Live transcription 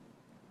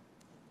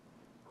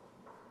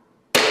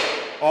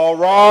All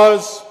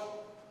rise.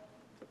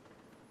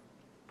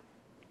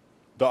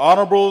 The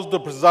Honorable, the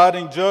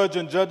presiding judge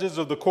and judges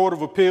of the Court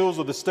of Appeals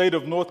of the State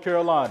of North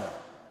Carolina.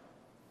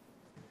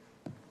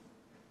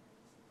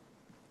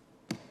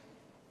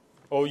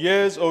 Oh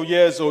yes, oh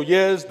yes, oh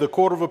yes, the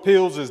Court of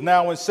Appeals is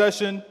now in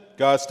session.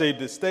 God save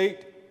the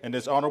state and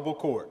this honorable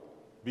court.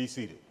 Be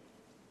seated.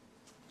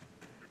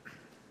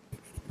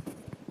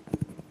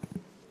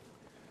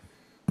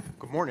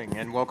 Good morning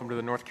and welcome to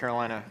the North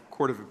Carolina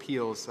Court of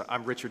Appeals.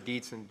 I'm Richard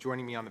Dietz, and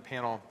joining me on the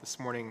panel this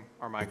morning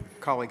are my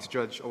colleagues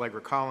Judge Allegra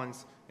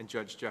Collins and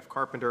Judge Jeff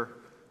Carpenter.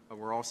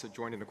 We're also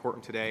joined in the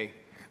courtroom today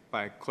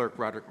by Clerk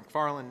Roderick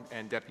McFarland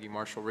and Deputy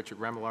Marshal Richard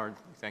Remillard.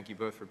 Thank you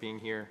both for being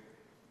here.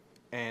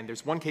 And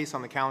there's one case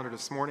on the calendar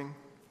this morning.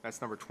 That's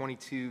number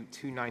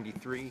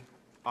 22-293,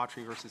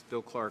 Autry versus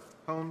Bill Clark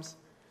Homes.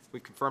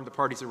 We've confirmed the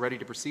parties are ready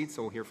to proceed,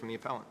 so we'll hear from the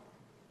appellant.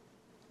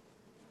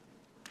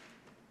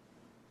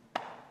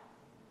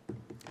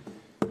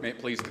 May it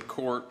please the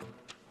court,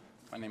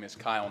 my name is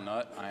Kyle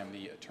Nutt. I am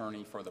the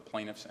attorney for the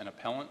plaintiffs and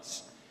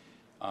appellants.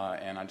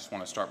 And I just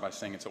want to start by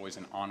saying it's always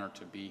an honor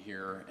to be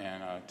here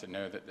and to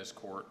know that this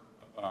court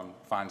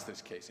finds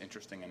this case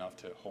interesting enough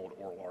to hold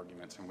oral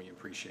arguments, and we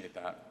appreciate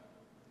that.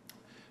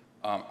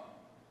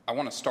 I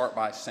want to start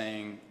by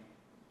saying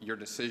your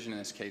decision in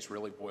this case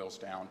really boils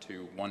down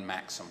to one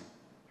maxim.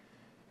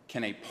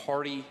 Can a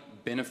party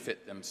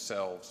benefit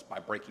themselves by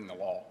breaking the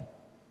law?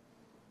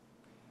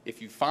 If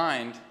you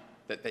find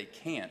that they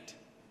can't,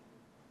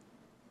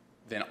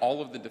 then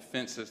all of the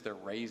defenses they're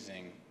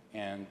raising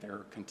and their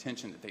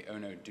contention that they owe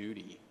no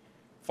duty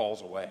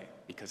falls away,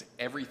 because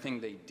everything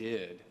they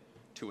did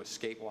to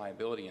escape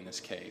liability in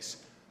this case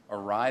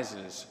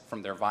arises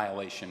from their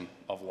violation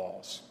of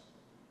laws.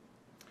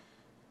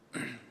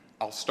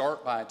 I'll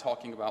start by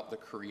talking about the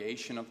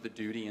creation of the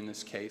duty in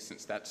this case,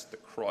 since that's the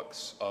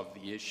crux of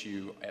the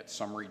issue at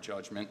summary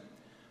judgment.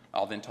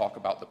 I'll then talk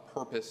about the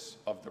purpose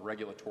of the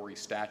regulatory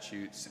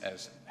statutes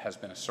as has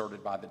been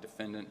asserted by the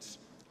defendants,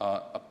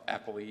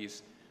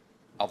 appellees.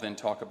 I'll then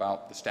talk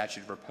about the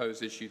statute of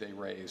repose issue they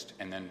raised,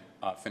 and then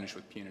finish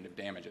with punitive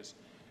damages.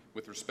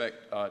 With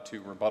respect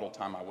to rebuttal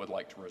time, I would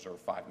like to reserve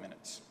 5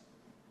 minutes.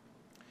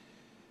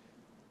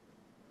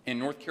 In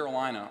North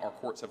Carolina, our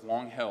courts have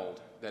long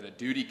held that a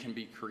duty can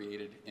be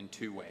created in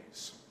two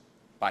ways: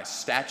 by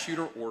statute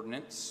or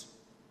ordinance,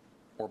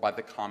 or by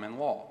the common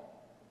law.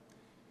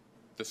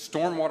 The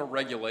stormwater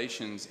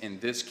regulations in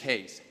this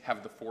case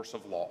have the force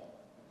of law.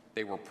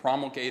 They were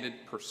promulgated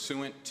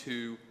pursuant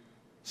to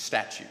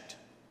statute.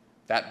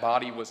 That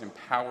body was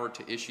empowered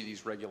to issue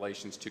these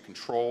regulations to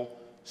control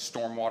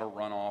stormwater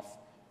runoff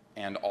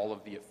and all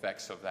of the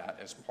effects of that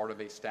as part of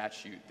a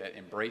statute that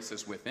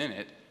embraces within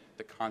it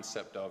the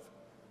concept of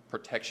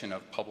protection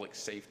of public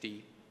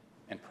safety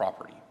and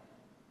property.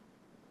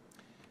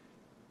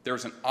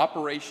 There's an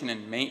operation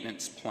and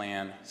maintenance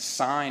plan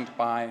signed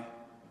by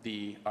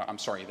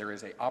there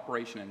is an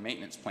operation and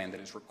maintenance plan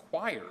that is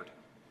required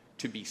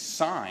to be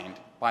signed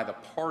by the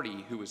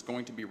party who is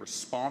going to be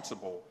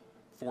responsible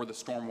for the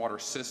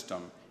stormwater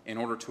system in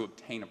order to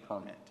obtain a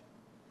permit.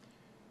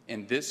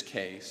 In this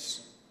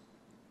case,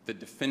 the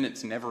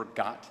defendants never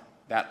got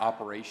that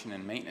operation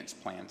and maintenance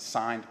plan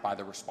signed by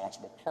the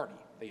responsible party.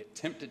 They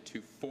attempted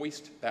to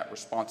foist that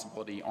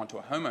responsibility onto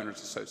a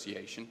homeowners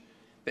association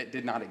that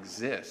did not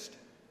exist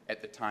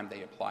at the time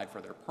they applied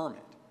for their permit.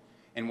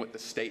 And what the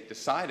state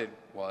decided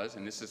was,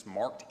 and this is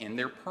marked in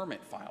their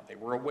permit file, they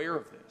were aware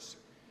of this,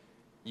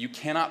 you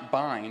cannot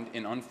bind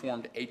an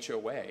unformed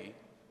HOA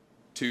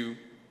to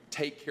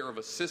take care of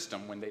a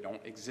system when they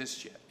don't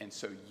exist yet. And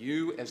so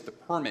you, as the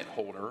permit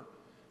holder,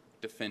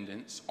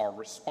 defendants, are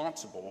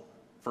responsible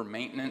for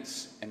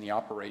maintenance and the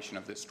operation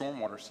of this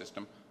stormwater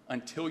system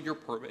until your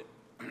permit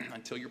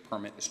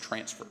is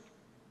transferred.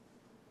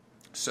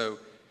 So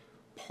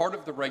part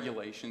of the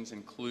regulations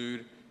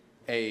include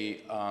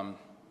a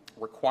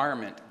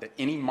requirement that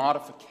any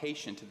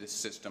modification to this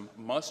system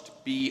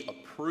must be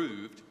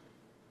approved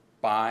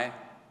by,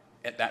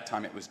 at that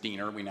time it was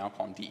DENR, we now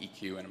call them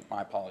DEQ, and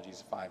my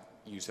apologies if I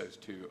use those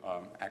two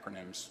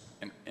acronyms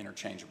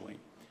interchangeably.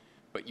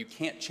 But you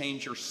can't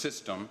change your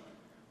system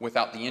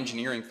without the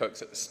engineering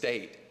folks at the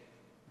state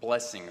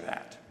blessing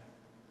that.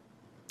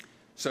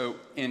 So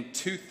in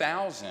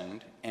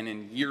 2000 and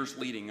in years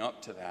leading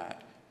up to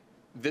that,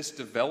 this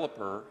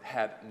developer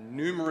had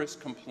numerous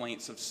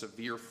complaints of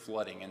severe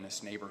flooding in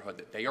this neighborhood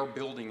that they are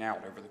building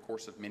out over the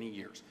course of many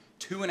years.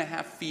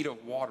 2.5 feet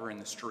of water in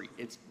the street.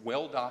 It's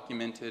well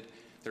documented.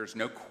 There's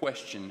no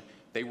question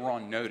they were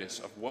on notice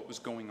of what was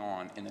going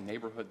on in the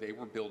neighborhood they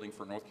were building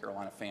for North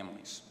Carolina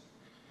families.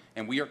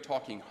 And we are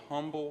talking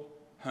humble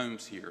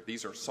homes here.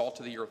 These are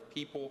salt-of-the-earth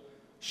people,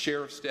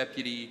 sheriff's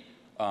deputy,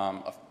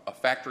 a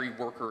factory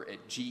worker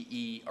at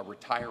GE, a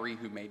retiree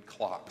who made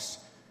clocks.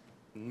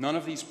 None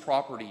of these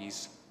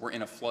properties were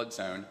in a flood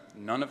zone.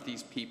 None of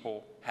these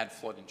people had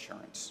flood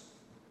insurance.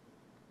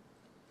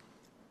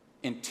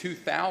 In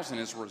 2000,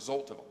 as a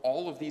result of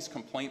all of these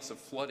complaints of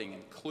flooding,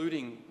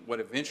 including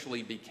what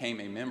eventually became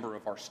a member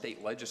of our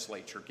state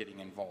legislature getting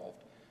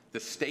involved, the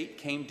state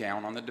came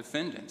down on the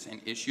defendants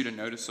and issued a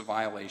notice of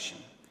violation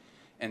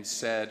and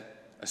said,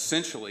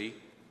 essentially,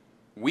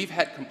 we've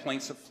had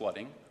complaints of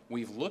flooding,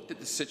 we've looked at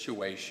the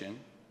situation,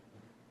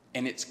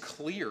 and it's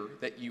clear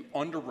that you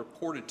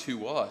underreported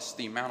to us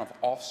the amount of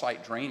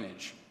off-site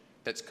drainage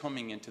that's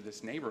coming into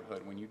this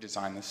neighborhood when you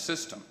design the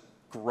system,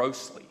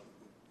 grossly.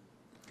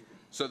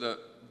 So the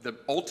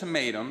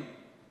ultimatum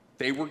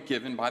they were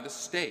given by the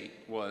state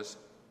was,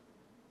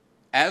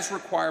 as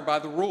required by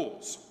the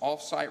rules,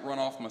 off-site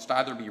runoff must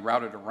either be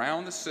routed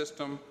around the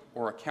system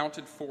or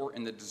accounted for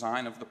in the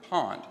design of the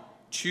pond.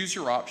 Choose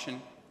your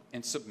option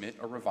and submit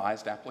a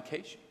revised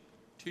application.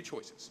 Two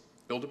choices: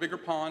 build a bigger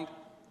pond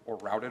or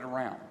route it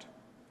around.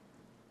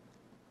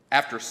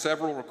 After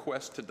several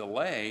requests to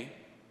delay,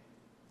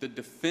 the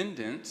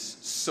defendants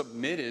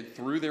submitted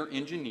through their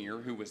engineer,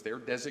 who was their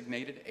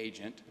designated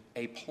agent,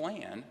 a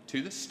plan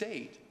to the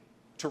state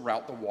to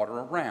route the water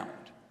around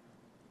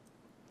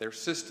their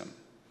system.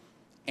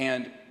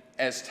 And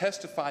as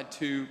testified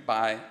to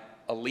by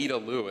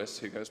Alita Lewis,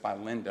 who goes by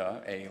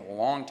Linda, a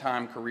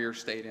longtime career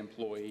state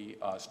employee,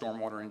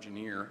 stormwater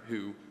engineer,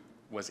 who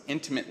was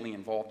intimately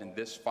involved in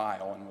this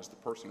file and was the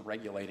person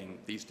regulating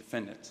these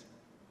defendants,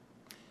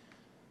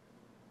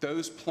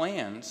 those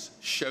plans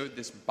showed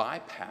this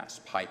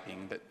bypass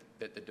piping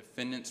that the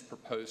defendants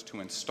proposed to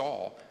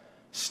install,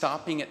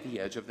 stopping at the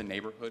edge of the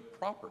neighborhood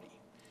property.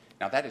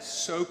 Now, that is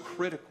so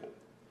critical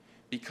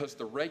because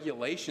the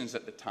regulations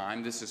at the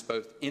time, this is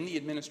both in the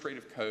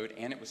administrative code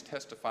and it was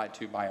testified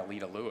to by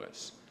Alita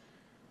Lewis,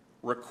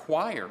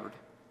 required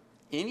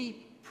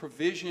any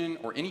provision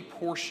or any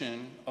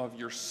portion of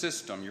your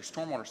system, your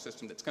stormwater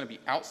system, that's going to be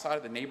outside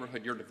of the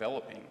neighborhood you're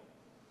developing,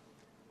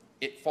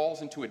 it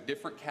falls into a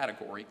different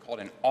category called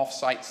an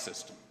off-site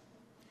system.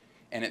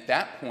 And at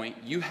that point,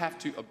 you have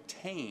to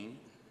obtain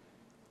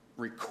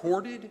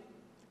recorded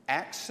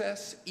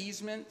access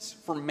easements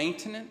for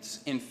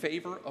maintenance in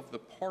favor of the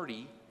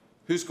party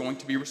who's going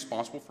to be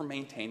responsible for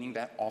maintaining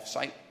that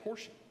off-site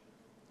portion.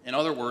 In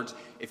other words,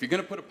 if you're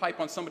going to put a pipe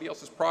on somebody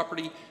else's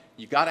property,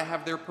 you got to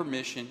have their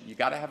permission, you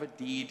got to have a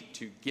deed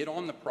to get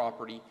on the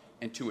property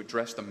and to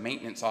address the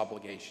maintenance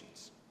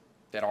obligations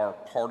that are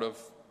part of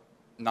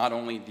not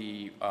only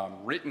the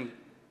written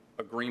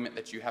agreement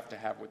that you have to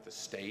have with the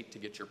state to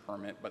get your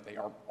permit, but they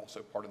are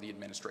also part of the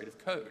administrative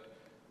code,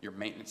 your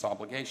maintenance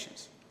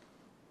obligations.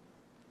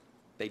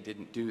 They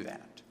didn't do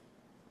that.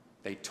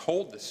 They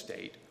told the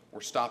state,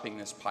 we're stopping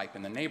this pipe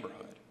in the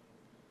neighborhood.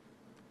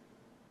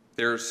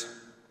 There's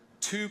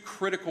two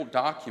critical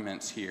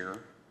documents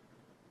here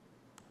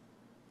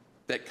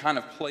that kind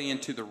of play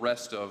into the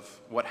rest of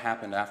what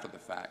happened after the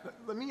fact.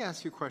 Let me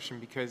ask you a question,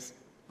 because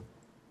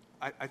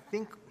I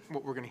think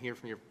what we're going to hear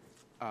from your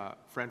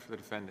friend for the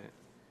defendant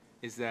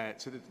is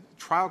that, so the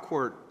trial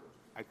court,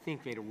 I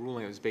think, made a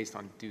ruling that was based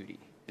on duty.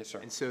 Yes, sir.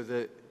 And so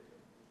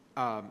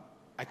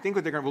I think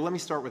what they're going to, well, let me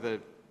start with a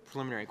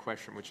preliminary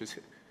question, which is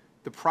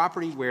the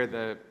property where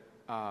the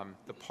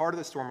part of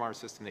the stormwater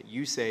system that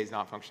you say is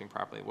not functioning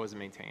properly, wasn't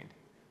maintained.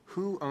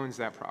 Who owns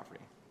that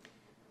property?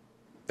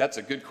 That's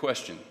a good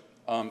question.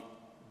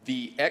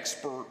 The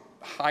expert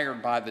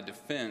hired by the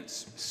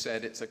defense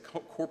said it's a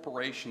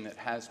corporation that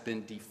has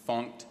been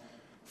defunct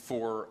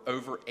for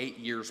over 8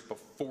 years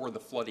before the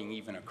flooding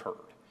even occurred.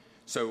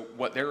 So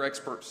what their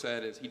expert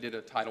said is he did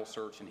a title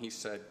search and he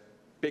said,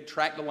 big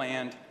tract of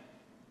land,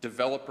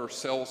 developer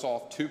sells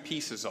off 2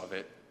 pieces of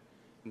it,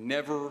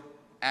 never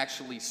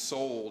actually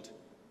sold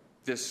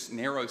this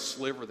narrow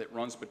sliver that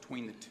runs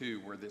between the two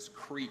where this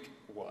creek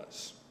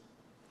was.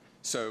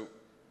 So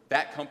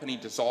that company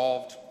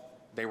dissolved.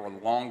 They were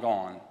long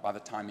gone by the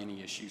time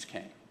any issues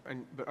came.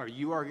 But are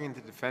you arguing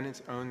the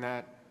defendants own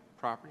that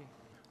property?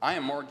 I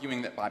am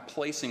arguing that by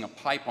placing a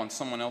pipe on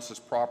someone else's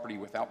property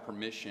without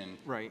permission,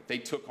 right, they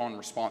took on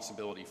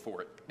responsibility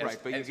for it. Right,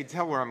 but you can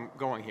tell where I'm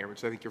going here,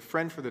 which I think your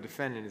friend for the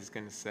defendant is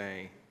going to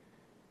say,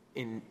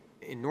 in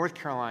North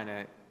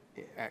Carolina,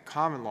 at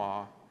common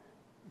law,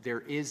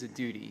 there is a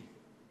duty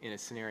in a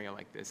scenario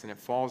like this, and it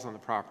falls on the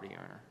property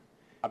owner.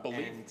 I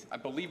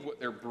believe what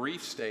their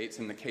brief states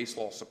and the case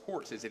law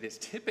supports is it is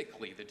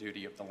typically the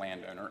duty of the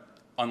landowner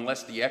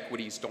unless the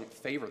equities don't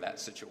favor that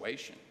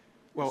situation.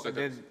 Well, so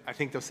then I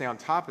think they'll say on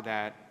top of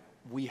that,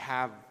 we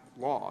have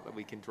law that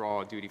we can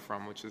draw a duty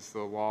from, which is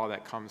the law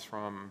that comes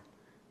from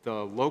the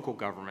local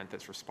government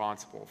that's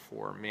responsible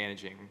for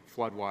managing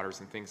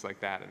floodwaters and things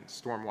like that, and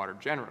stormwater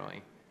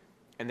generally.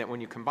 And that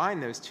when you combine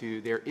those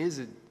two, there is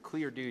a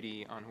clear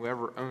duty on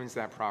whoever owns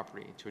that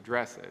property to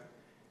address it.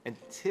 And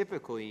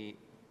typically,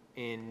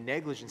 in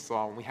negligence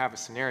law, when we have a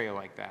scenario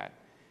like that,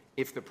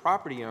 if the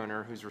property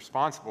owner who's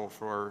responsible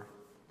for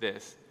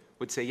this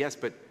would say, yes,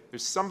 but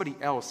there's somebody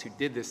else who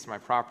did this to my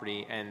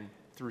property and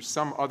through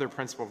some other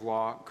principle of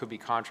law, could be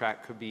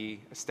contract, could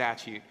be a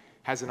statute,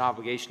 has an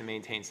obligation to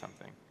maintain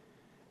something,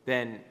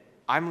 then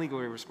I'm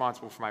legally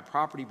responsible for my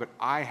property, but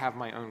I have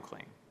my own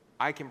claim.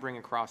 I can bring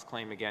a cross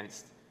claim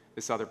against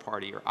this other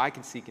party, or I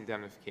can seek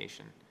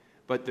indemnification.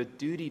 But the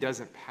duty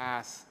doesn't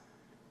pass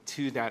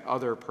to that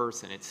other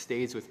person. It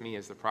stays with me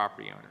as the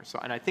property owner. So,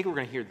 and I think we're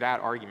going to hear that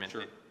argument,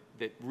 sure,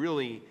 that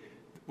really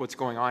what's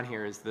going on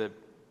here is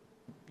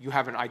you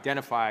haven't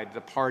identified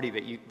the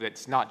party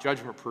that's not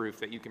judgment proof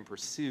that you can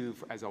pursue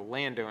as a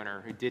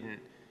landowner who didn't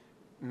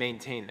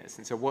maintain this.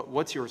 And so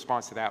what's your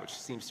response to that, which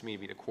seems to me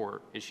to be the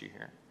core issue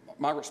here?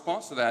 My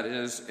response to that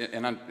is,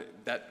 and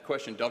that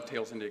question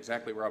dovetails into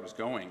exactly where I was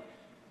going.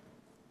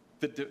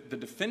 The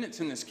defendants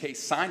in this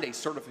case signed a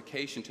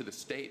certification to the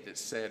state that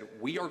said,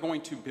 we are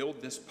going to build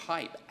this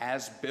pipe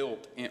as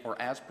built or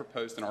as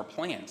proposed in our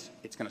plans.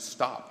 It's going to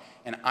stop.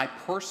 And I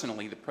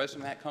personally, the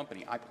president of that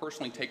company, I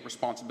personally take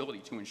responsibility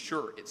to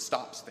ensure it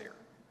stops there.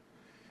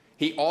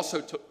 He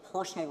also took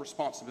personal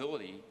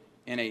responsibility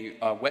in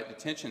a wet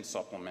detention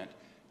supplement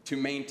to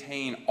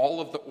maintain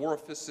all of the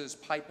orifices,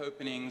 pipe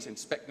openings,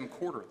 inspect them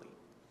quarterly.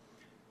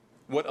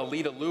 What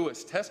Alita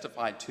Lewis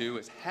testified to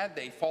is, had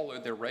they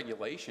followed their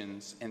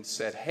regulations and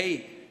said,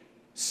 hey,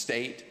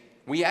 state,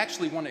 we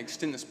actually want to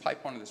extend this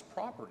pipe onto this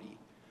property,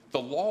 the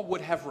law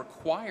would have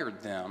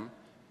required them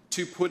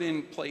to put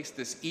in place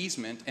this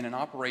easement and an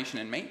operation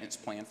and maintenance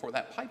plan for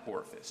that pipe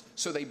orifice.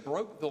 So they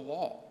broke the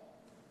law.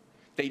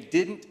 They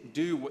didn't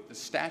do what the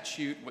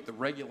statute, what the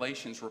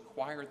regulations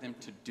require them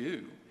to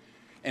do.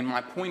 And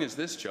my point is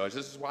this, Judge,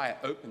 this is why I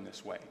opened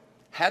this way.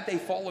 Had they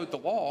followed the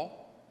law,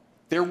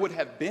 there would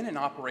have been an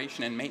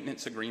operation and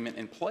maintenance agreement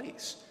in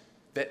place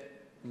that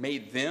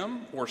made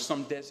them or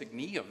some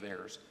designee of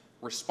theirs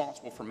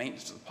responsible for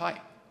maintenance of the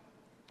pipe.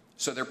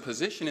 So their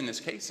position in this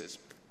case is,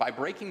 by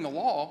breaking the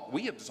law,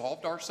 we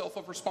absolved ourselves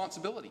of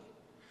responsibility.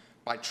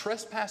 By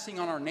trespassing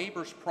on our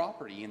neighbor's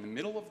property in the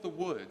middle of the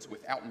woods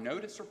without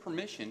notice or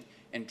permission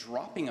and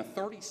dropping a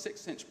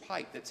 36-inch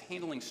pipe that's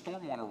handling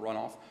stormwater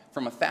runoff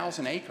from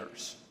 1,000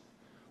 acres,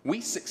 we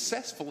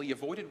successfully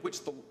avoided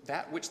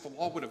that which the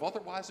law would have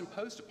otherwise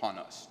imposed upon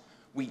us.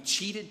 We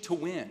cheated to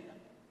win.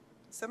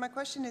 So my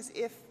question is,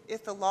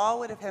 if the law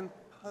would have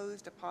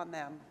imposed upon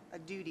them a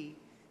duty,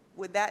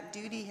 would that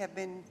duty have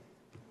been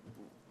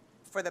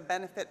for the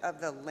benefit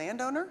of the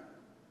landowner?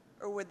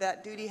 Or would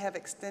that duty have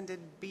extended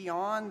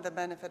beyond the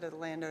benefit of the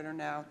landowner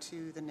now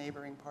to the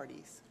neighboring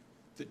parties?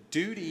 The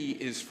duty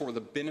is for the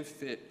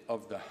benefit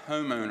of the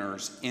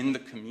homeowners in the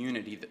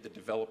community that the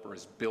developer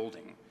is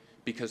building,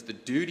 because the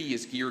duty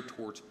is geared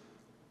towards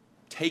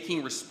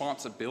taking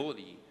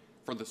responsibility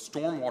for the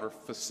stormwater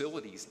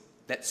facilities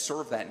that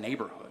serve that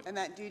neighborhood. And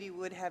that duty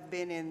would have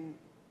been in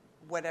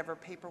whatever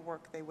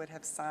paperwork they would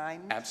have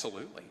signed?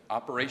 Absolutely.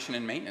 Operation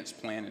and maintenance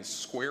plan is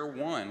square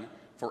one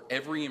for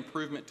every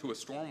improvement to a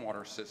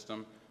stormwater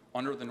system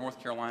under the North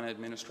Carolina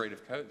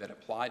Administrative Code that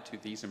applied to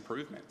these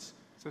improvements.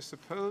 So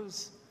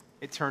suppose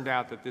it turned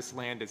out that this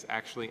land is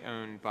actually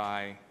owned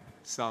by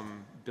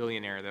some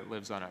billionaire that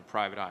lives on a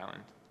private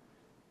island.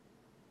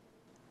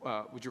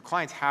 Would your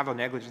clients have a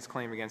negligence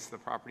claim against the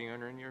property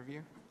owner in your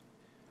view?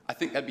 I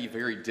think that'd be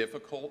very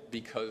difficult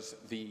because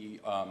the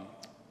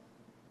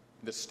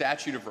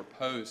statute of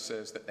repose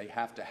says that they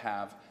have to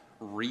have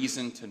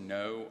reason to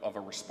know of a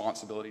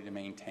responsibility to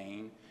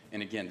maintain.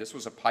 And again, this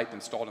was a pipe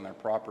installed on their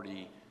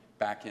property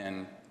back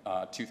in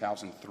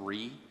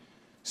 2003.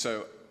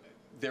 So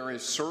there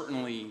is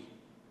certainly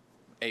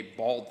a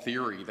bald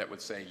theory that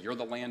would say you're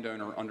the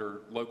landowner under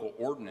local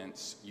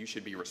ordinance, you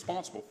should be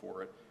responsible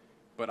for it.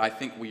 But I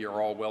think we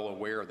are all well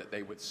aware that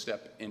they would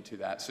step into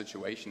that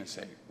situation and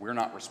say, we're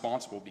not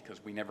responsible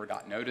because we never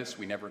got notice,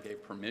 we never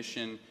gave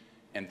permission,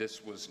 and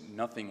this was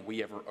nothing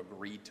we ever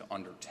agreed to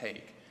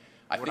undertake.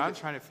 What I'm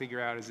trying to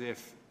figure out is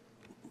if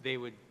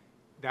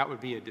that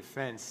would be a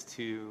defense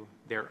to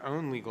their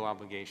own legal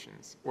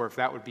obligations, or if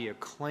that would be a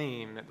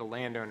claim that the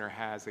landowner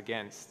has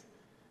against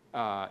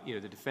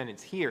the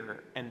defendants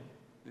here, and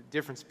the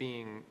difference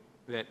being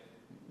that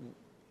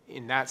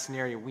in that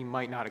scenario, we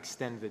might not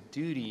extend the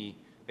duty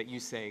that you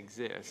say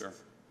exists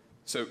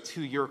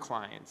to your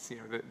clients.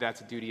 That's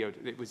a duty owed.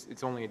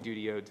 It's only a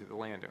duty owed to the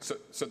landowner.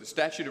 So the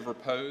statute of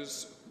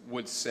repose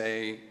would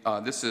say,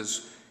 this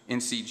is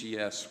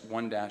NCGS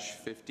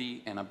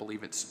 1-50, and I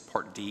believe it's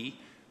Part D,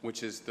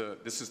 which is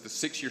this is the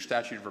 6-year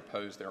statute of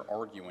repose they're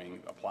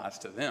arguing applies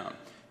to them.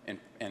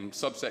 And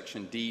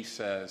subsection D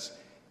says,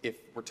 if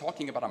we're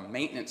talking about a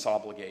maintenance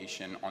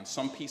obligation on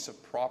some piece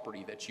of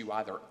property that you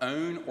either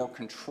own or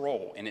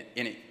control, and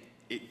it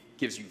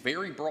gives you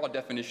very broad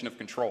definition of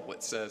control.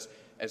 It says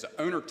as an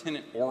owner,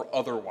 tenant, or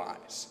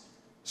otherwise.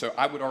 So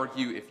I would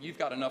argue if you've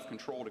got enough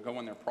control to go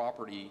on their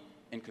property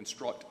and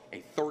construct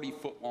a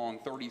 30-foot long,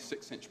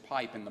 36-inch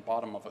pipe in the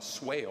bottom of a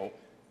swale,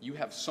 you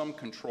have some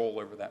control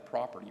over that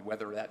property,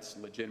 whether that's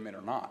legitimate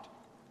or not.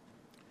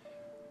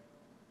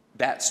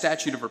 That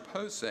statute of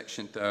repose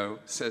section, though,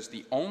 says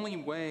the only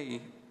way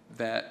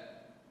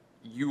that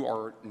you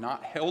are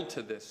not held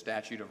to this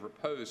statute of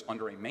repose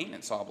under a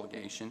maintenance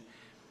obligation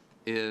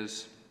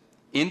is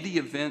in the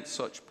event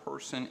such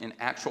person in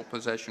actual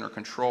possession or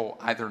control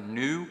either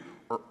knew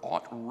or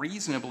ought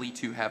reasonably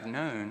to have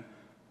known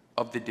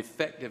of the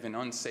defective and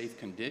unsafe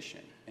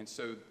condition. And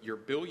so your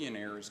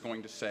billionaire is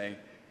going to say,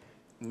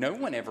 no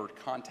one ever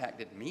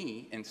contacted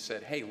me and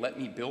said, hey, let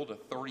me build a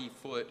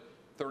 30-foot,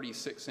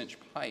 36-inch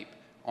pipe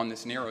on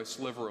this narrow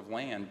sliver of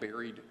land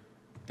buried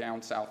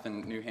down south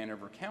in New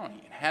Hanover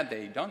County. And had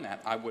they done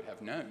that, I would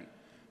have known.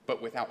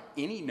 but without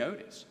any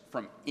notice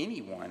from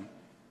anyone,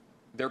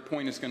 their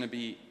point is going to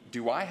be,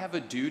 do I have a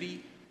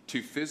duty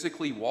to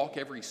physically walk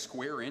every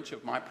square inch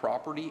of my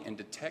property and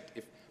detect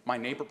if my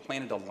neighbor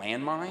planted a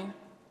landmine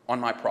on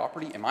my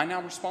property? Am I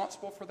now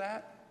responsible for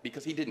that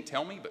because he didn't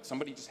tell me, but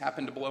somebody just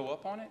happened to blow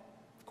up on it?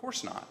 Of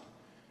course not.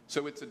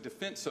 So it's a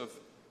defense of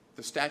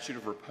the statute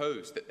of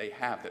repose that they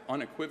have that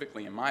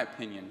unequivocally, in my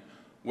opinion,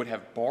 would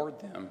have barred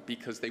them,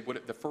 because they would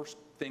have, the first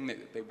thing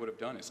that they would have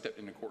done is stepped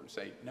into court and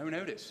say, no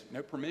notice,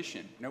 no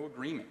permission, no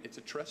agreement, it's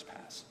a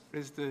trespass.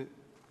 Is the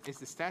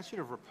statute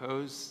of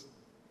repose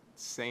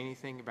say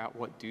anything about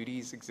what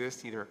duties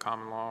exist, either at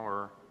common law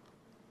or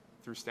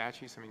through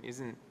statutes? I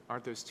mean,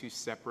 aren't those two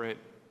separate,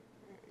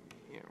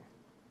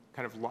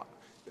 kind of law?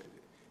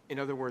 In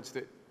other words,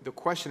 the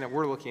question that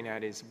we're looking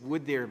at is,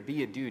 would there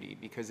be a duty?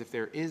 Because if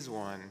there is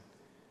one,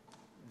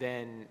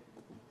 then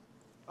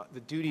the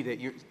duty that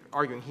you're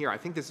arguing here, I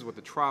think this is what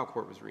the trial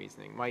court was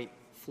reasoning, might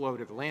flow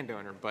to the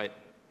landowner, but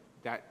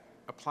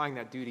applying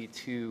that duty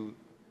to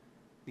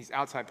these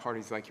outside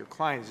parties like your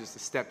client is just a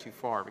step too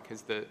far,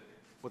 because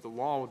what the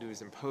law will do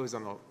is impose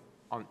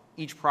on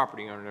each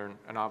property owner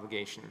an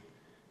obligation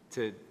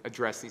to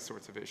address these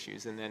sorts of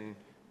issues. And then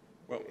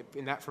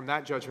from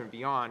that judgment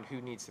beyond,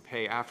 who needs to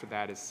pay after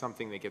that is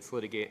something that gets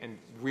litigated, and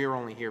we're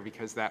only here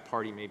because that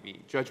party may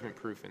be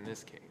judgment-proof in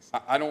this case.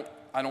 I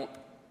don't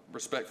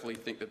respectfully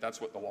think that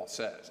that's what the law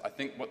says. I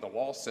think what the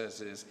law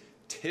says is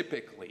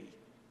typically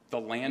the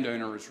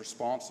landowner is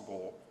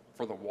responsible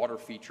for the water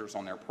features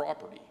on their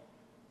property,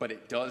 but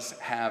it does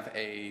have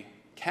a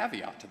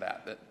caveat to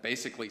that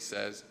basically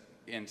says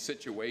in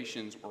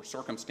situations or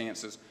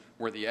circumstances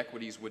where the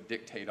equities would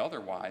dictate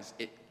otherwise,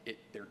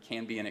 there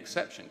can be an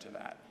exception to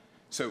that.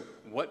 So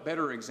what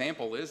better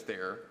example is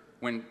there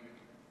when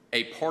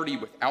a party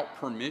without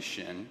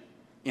permission,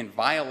 in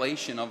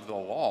violation of the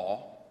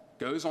law,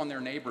 goes on their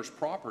neighbor's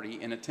property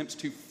and attempts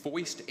to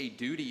foist a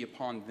duty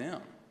upon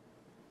them?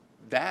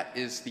 That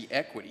is the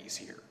equities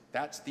here.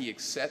 That's the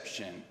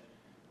exception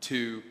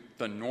to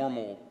the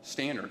normal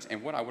standards.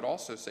 And what I would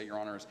also say, Your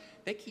Honor, is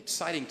they keep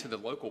citing to the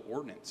local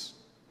ordinance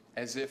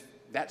as if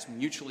that's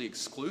mutually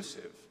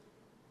exclusive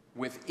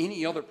with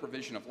any other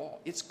provision of law.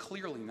 It's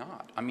clearly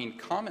not. I mean,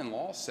 common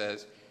law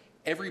says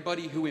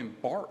everybody who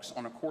embarks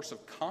on a course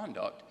of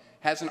conduct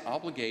has an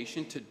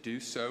obligation to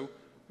do so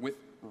with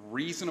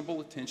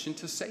reasonable attention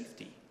to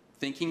safety,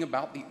 thinking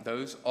about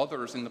those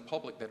others in the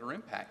public that are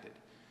impacted.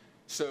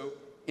 So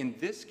in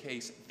this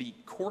case, the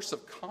course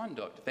of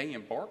conduct they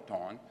embarked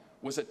on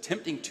was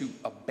attempting to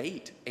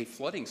abate a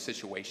flooding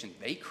situation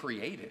they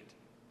created.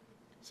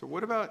 So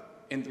what about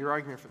your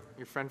argument,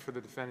 your friend for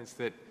the defendants,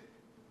 that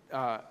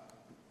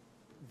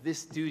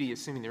this duty,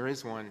 assuming there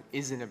is one,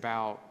 isn't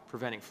about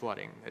preventing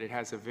flooding, that it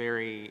has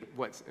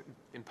what's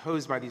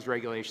imposed by these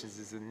regulations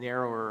is a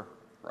narrower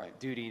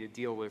duty to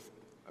deal with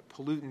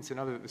pollutants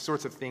and the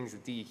sorts of things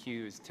that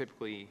DEQ is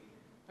typically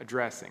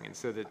addressing, and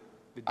so that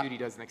the duty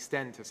doesn't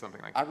extend to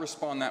something like that? I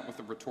respond that with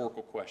a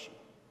rhetorical question.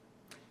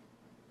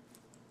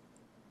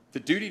 The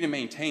duty to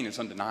maintain is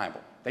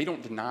undeniable. They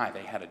don't deny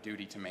they had a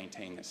duty to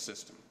maintain this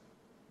system.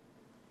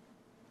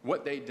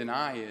 What they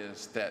deny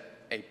is that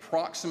a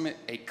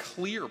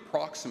clear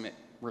proximate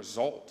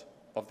result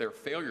of their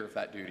failure of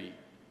that duty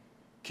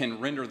can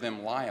render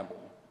them liable,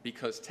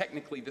 because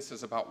technically this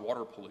is about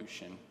water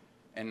pollution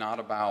and not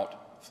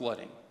about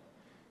flooding.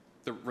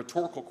 The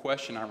rhetorical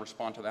question I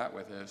respond to that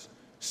with is,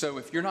 so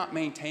if you're not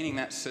maintaining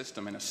that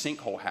system and a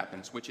sinkhole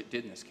happens, which it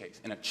did in this case,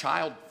 and a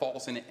child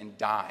falls in it and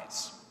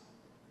dies,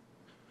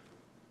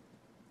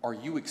 are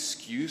you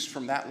excused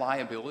from that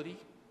liability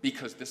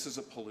because this is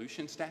a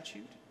pollution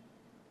statute?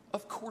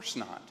 Of course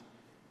not.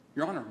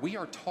 Your Honor, we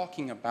are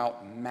talking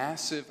about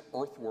massive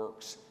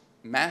earthworks,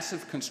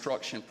 massive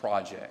construction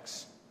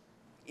projects.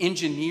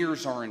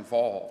 Engineers are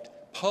involved.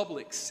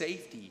 Public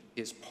safety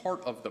is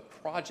part of the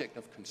project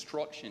of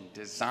construction,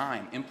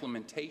 design,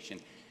 implementation,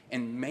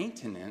 and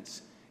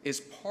maintenance is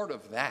part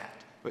of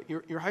that. But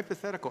your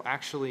hypothetical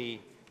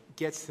actually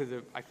gets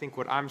to I think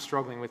what I'm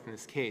struggling with in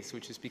this case,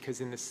 which is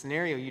because in the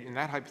scenario, in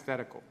that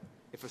hypothetical,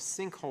 if a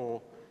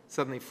sinkhole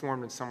suddenly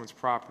formed in someone's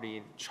property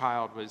and a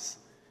child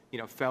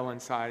fell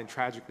inside and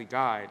tragically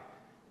died,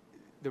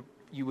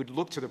 you would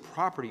look to the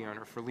property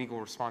owner for legal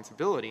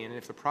responsibility. And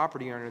if the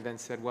property owner then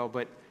said, well,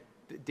 but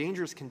the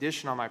dangerous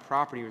condition on my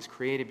property was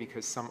created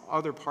because some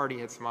other party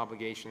had some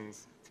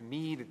obligations to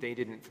me that they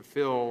didn't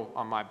fulfill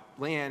on my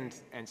land,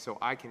 and so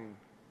I can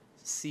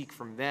seek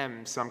from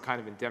them some kind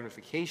of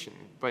indemnification.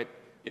 But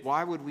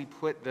why would we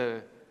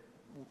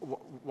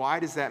why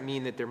does that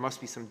mean that there must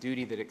be some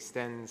duty that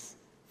extends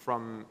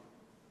from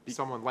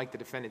someone like the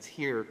defendants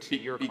here to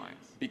your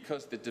clients?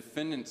 Because the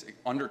defendants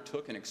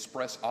undertook an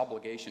express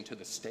obligation to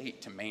the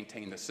state to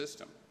maintain the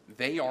system.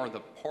 They are the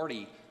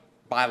party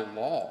by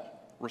law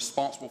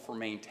responsible for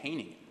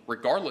maintaining it,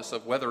 regardless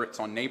of whether it's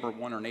on neighbor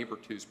one or neighbor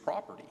two's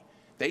property.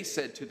 They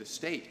said to the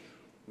state,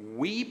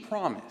 we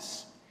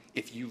promise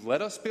if you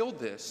let us build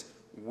this,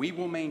 we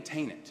will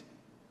maintain it.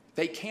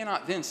 They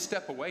cannot then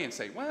step away and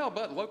say, well,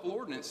 but local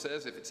ordinance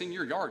says if it's in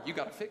your yard, you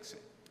got to fix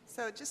it.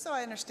 So just so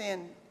I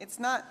understand, it's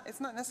not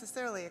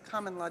necessarily a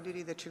common law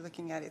duty that you're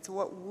looking at. It's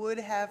what would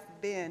have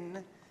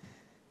been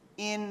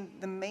in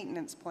the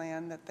maintenance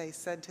plan that they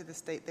said to the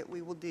state that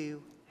we will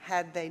do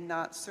had they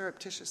not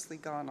surreptitiously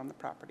gone on the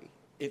property.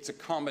 It's a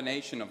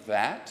combination of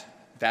that.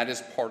 That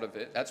is part of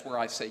it. That's where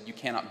I say you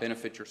cannot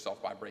benefit yourself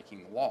by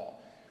breaking the law.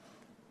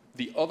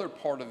 The other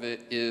part of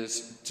it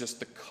is just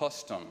the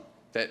custom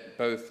that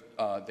both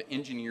the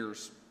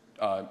engineers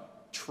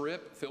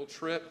Phil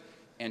Tripp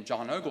and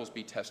John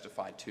Oglesby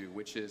testified to,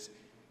 which is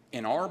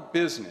in our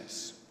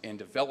business and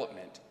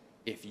development,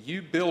 if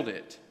you build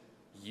it,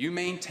 you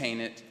maintain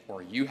it,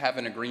 or you have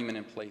an agreement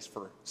in place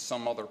for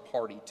some other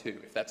party too.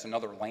 If that's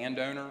another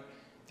landowner,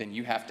 then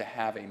you have to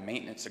have a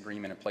maintenance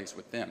agreement in place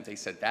with them. They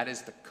said that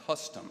is the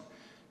custom.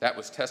 That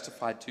was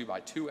testified to by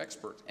 2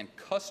 experts. And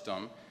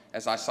custom,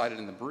 as I cited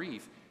in the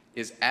brief,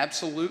 is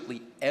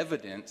absolutely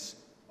evidence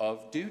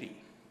of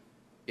duty.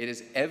 It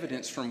is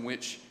evidence from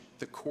which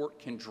the court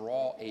can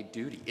draw a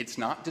duty. It's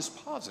not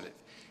dispositive.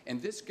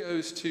 And this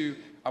goes to,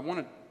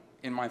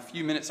 in my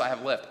few minutes I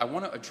have left, I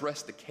want to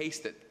address the case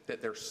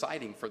that they're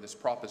citing for this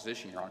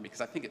proposition, Your Honor, because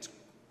I think it's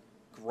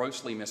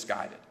grossly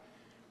misguided.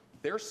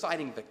 They're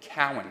citing the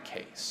Cowan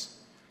case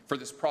for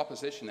this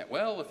proposition that,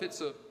 well, if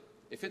it's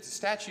a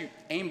statute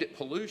aimed at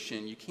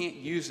pollution, you can't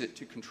use it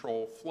to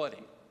control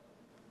flooding.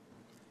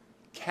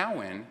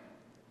 Cowan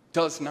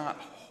does not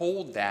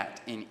hold that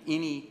in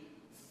any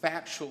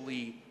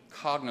factually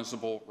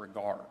cognizable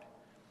regard.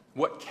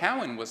 What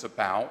Cowan was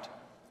about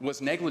was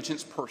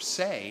negligence per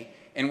se,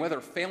 and whether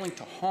failing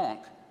to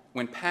honk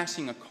when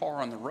passing a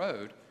car on the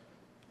road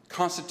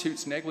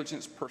constitutes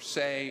negligence per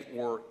se,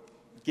 or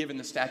given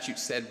the statute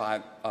said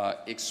by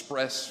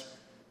express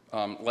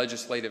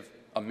legislative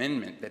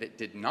amendment that it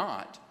did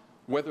not,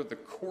 whether the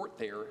court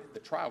there, the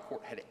trial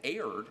court, had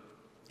erred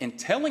in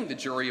telling the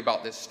jury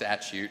about this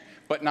statute,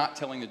 but not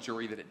telling the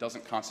jury that it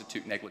doesn't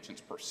constitute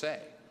negligence per se.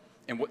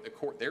 And what the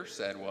court there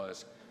said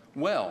was,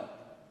 well,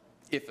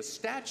 if a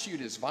statute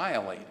is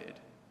violated,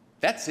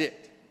 that's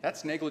it.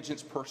 That's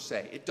negligence per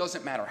se. It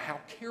doesn't matter how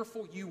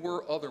careful you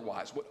were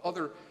otherwise, what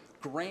other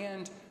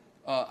grand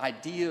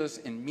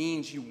ideas and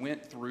means you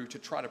went through to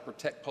try to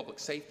protect public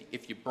safety.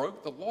 If you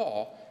broke the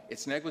law,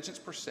 it's negligence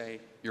per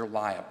se, you're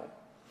liable.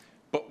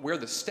 But where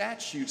the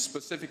statute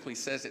specifically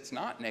says it's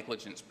not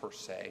negligence per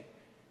se,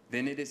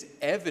 then it is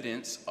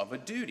evidence of a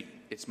duty.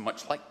 It's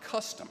much like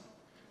custom.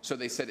 So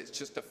they said it's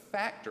just a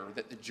factor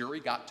that the jury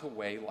got to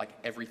weigh like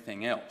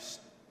everything else.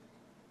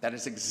 That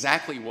is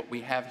exactly what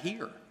we have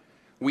here.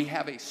 We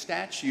have a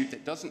statute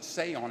that doesn't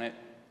say on it,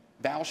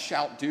 thou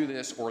shalt do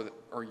this,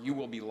 or you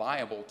will be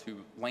liable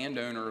to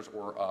landowners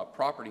or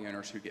property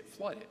owners who get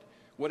flooded.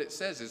 What it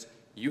says is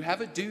you have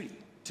a duty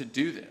to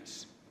do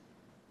this.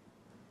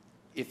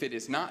 If it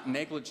is not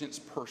negligence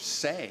per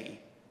se,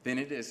 then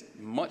it is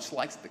much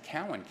like the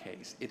Cowan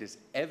case. It is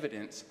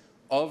evidence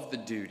of the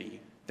duty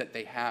that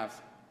they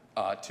have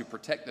to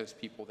protect those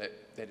people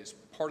that is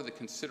part of the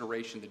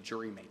consideration the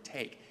jury may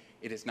take.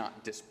 It is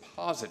not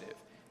dispositive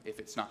if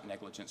it's not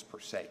negligence per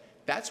se.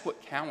 That's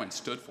what Cowan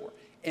stood for.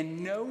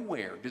 And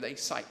nowhere do they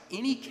cite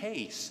any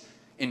case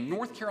in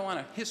North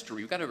Carolina history.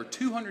 We've got over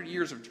 200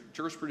 years of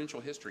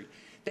jurisprudential history.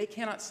 They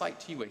cannot cite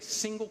to you a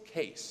single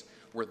case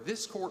where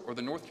this court or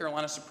the North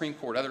Carolina Supreme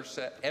Court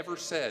ever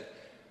said,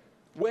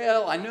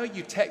 well, I know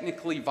you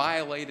technically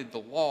violated the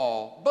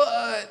law,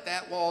 but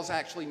that law is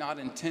actually not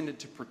intended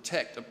to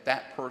protect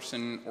that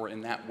person or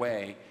in that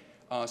way,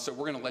 so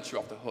we're going to let you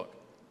off the hook.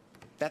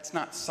 That's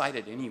not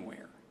cited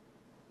anywhere.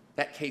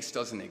 That case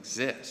doesn't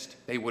exist.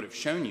 They would have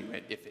shown you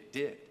it if it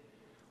did.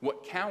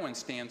 What Cowan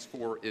stands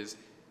for is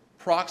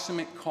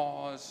proximate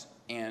cause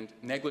and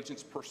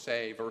negligence per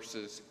se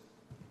versus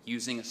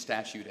using a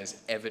statute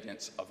as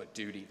evidence of a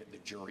duty that the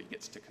jury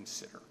gets to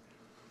consider.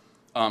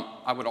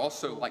 I would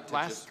also like to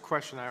Last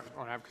question I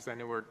want to have, because I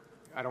know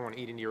I don't want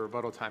to eat into your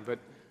rebuttal time, but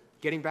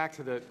getting back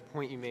to the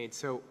point you made,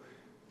 so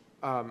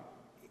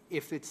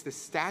if it's the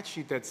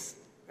statute that's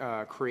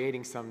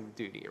creating some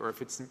duty, or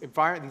if it's these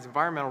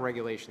environmental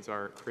regulations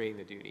are creating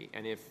the duty,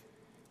 and if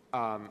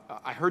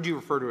I heard you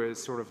refer to it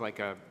as sort of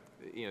like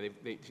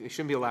they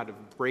shouldn't be allowed to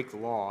break the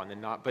law and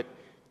then not, but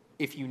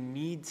if you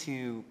need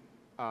to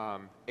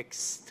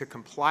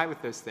comply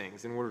with those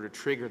things in order to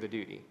trigger the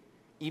duty,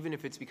 even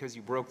if it's because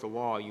you broke the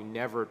law, you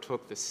never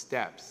took the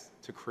steps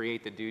to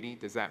create the duty,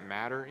 does that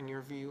matter in your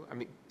view? I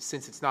mean,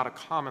 since it's not a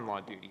common law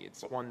duty,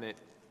 it's one that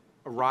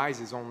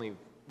arises only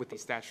with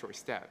these statutory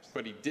steps.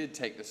 But he did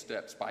take the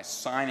steps by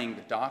signing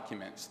the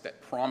documents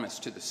that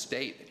promised to the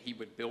state that he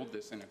would build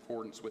this in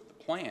accordance with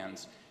the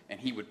plans, and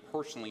he would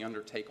personally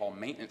undertake all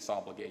maintenance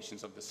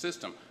obligations of the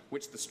system,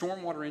 which the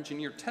stormwater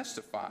engineer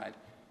testified.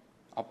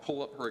 I'll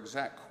pull up her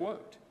exact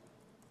quote.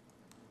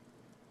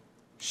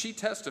 She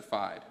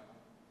testified,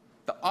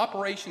 the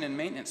operation and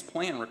maintenance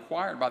plan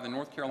required by the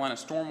North Carolina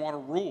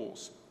stormwater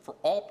rules for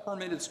all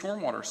permitted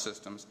stormwater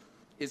systems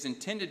is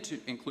intended to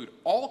include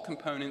all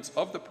components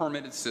of the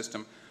permitted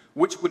system,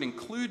 which would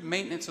include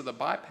maintenance of the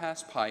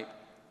bypass pipe,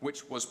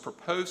 which was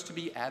proposed to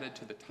be added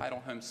to the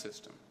tidal home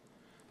system.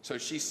 So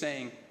she's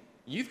saying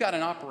You've got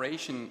an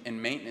operation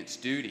and maintenance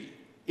duty.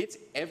 It's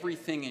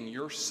everything in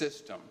your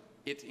system.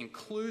 It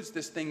includes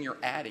this thing you're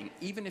adding.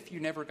 Even if you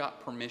never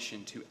got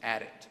permission to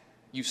add it,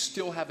 you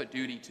still have a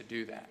duty to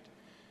do that.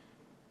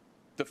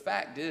 The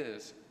fact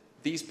is,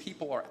 these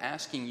people are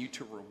asking you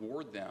to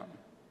reward them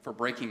for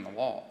breaking the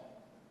law.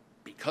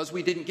 Because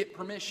we didn't get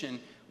permission,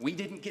 we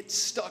didn't get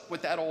stuck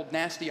with that old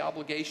nasty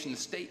obligation the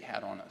state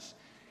had on us.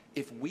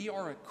 If we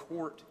are a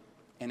court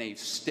in a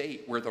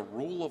state where the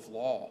rule of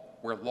law,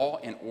 where law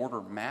and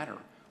order matter,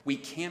 we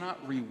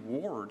cannot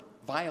reward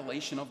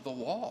violation of the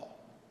law.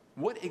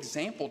 What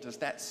example does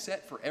that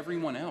set for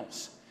everyone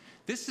else?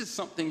 This is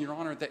something, Your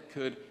Honor, that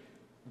could,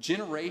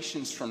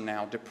 generations from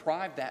now,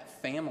 deprive that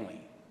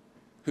family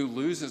who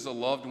loses a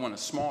loved one, a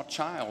small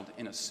child,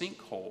 in a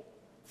sinkhole,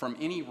 from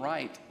any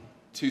right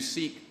to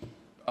seek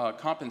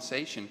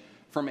compensation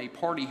from a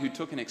party who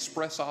took an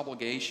express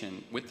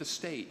obligation with the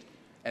state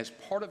as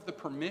part of the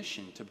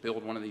permission to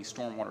build one of these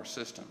stormwater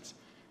systems.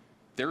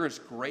 There is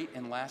great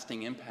and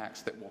lasting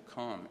impacts that will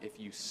come if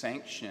you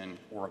sanction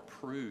or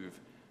approve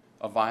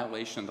a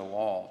violation of the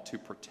law to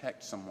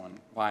protect someone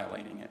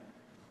violating it.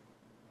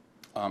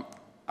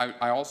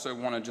 I also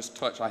want to just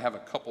touch, I have a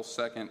couple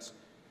seconds,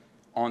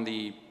 on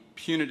the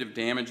punitive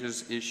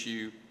damages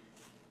issue.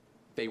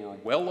 They were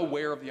well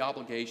aware of the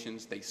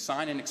obligations. They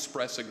signed an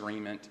express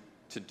agreement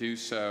to do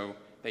so.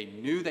 They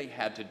knew they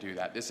had to do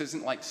that. This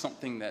isn't like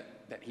something that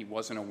he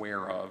wasn't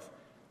aware of,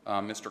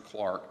 Mr.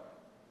 Clark.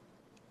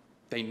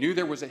 They knew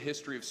there was a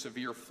history of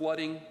severe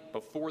flooding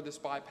before this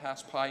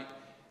bypass pipe.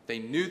 They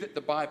knew that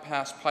the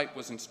bypass pipe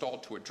was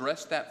installed to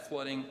address that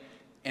flooding,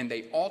 and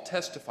they all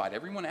testified.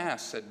 Everyone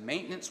asked, said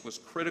maintenance was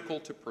critical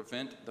to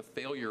prevent the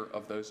failure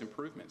of those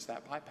improvements,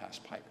 that bypass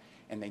pipe,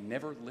 and they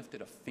never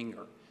lifted a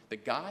finger. The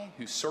guy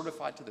who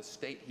certified to the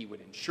state he would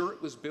ensure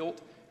it was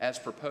built as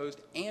proposed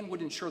and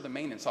would ensure the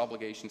maintenance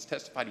obligations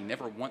testified he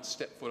never once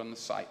stepped foot on the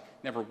site,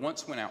 never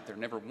once went out there,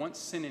 never once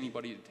sent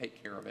anybody to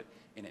take care of it,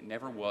 and it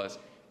never was.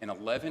 And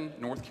 11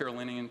 North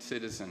Carolinian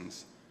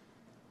citizens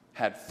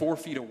had 4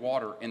 feet of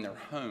water in their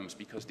homes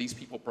because these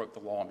people broke the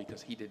law and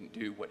because he didn't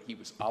do what he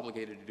was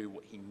obligated to do,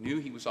 what he knew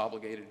he was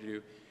obligated to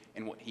do,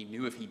 and what he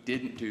knew if he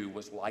didn't do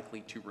was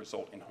likely to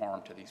result in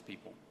harm to these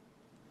people.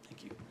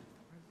 Thank you.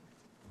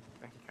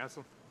 Thank you,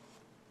 counsel.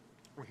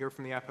 We'll hear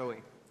from the appellee.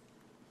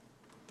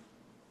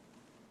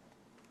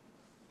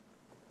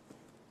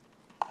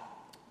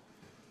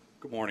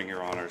 Good morning,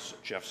 Your Honors.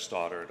 Jeff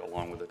Stoddard,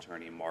 along with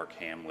attorney Mark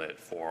Hamlet,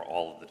 for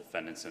all of the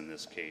defendants in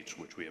this case,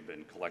 which we have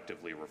been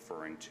collectively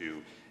referring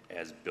to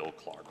as Bill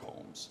Clark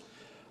Holmes.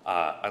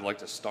 I'd like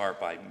to start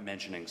by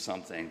mentioning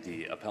something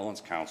the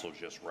appellant's counsel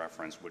just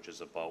referenced, which is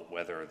about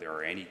whether there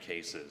are any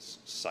cases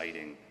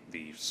citing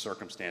the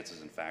circumstances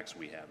and facts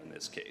we have in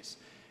this case.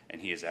 And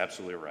he is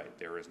absolutely right.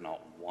 There is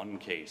not one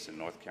case in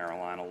North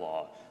Carolina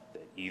law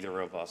that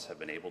either of us have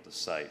been able to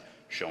cite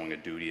showing a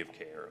duty of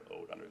care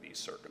owed under these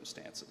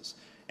circumstances.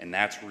 And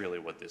that's really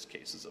what this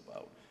case is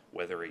about,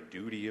 whether a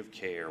duty of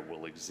care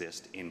will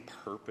exist in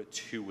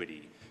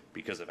perpetuity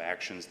because of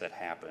actions that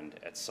happened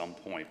at some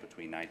point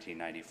between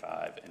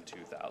 1995 and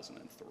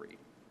 2003.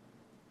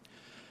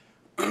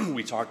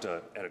 We talked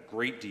at a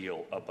great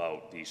deal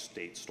about the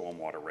state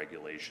stormwater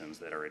regulations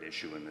that are at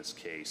issue in this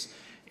case,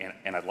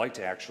 and I'd like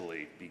to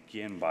actually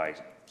begin by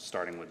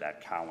starting with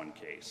that Cowan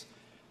case.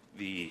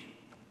 The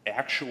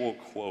actual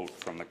quote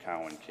from the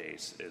Cowan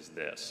case is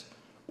this: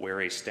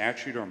 where a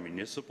statute or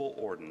municipal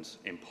ordinance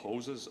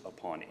imposes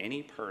upon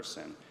any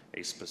person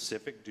a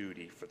specific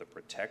duty for the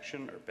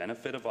protection or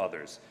benefit of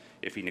others,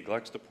 if he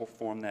neglects to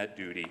perform that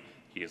duty,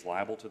 he is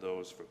liable to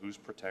those for whose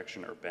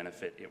protection or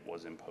benefit it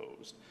was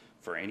imposed,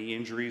 for any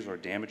injuries or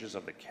damages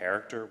of the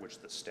character which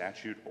the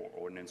statute or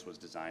ordinance was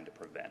designed to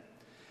prevent.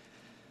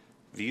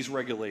 These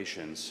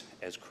regulations,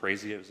 as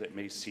crazy as it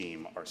may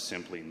seem, are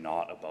simply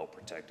not about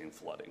protecting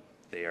flooding.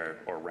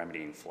 Or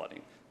remedying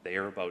flooding. They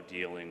are about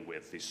dealing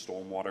with the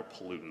stormwater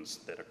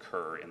pollutants that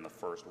occur in the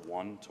first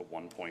 1 to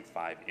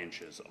 1.5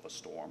 inches of a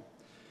storm.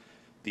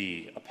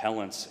 The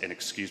appellants, and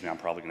excuse me, I'm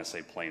probably going to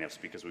say plaintiffs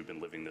because we've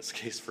been living this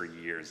case for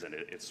years and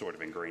it's sort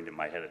of ingrained in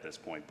my head at this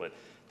point, but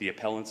the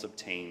appellants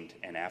obtained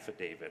an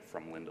affidavit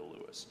from Linda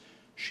Lewis.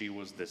 She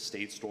was the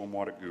state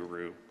stormwater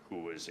guru who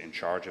was in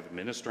charge of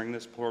administering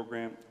this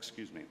program,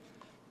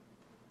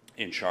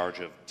 in charge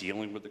of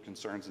dealing with the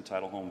concerns in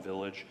Title Home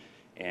Village,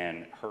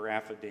 and her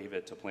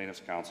affidavit to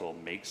plaintiff's counsel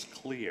makes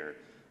clear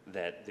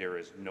that there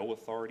is no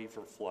authority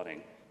for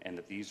flooding and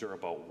that these are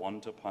about 1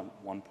 to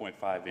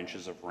 1.5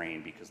 inches of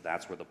rain because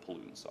that's where the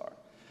pollutants are.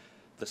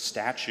 The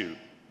statute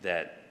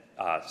that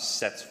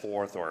sets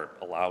forth or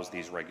allows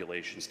these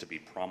regulations to be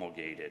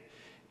promulgated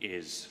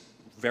is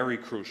very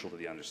crucial to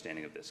the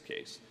understanding of this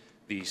case.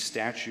 The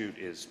statute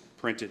is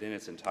printed in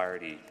its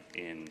entirety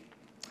in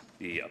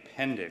the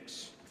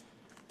appendix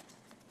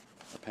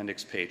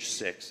page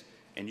 6.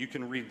 And you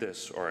can read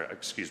this, or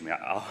excuse me,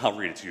 I'll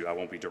read it to you. I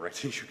won't be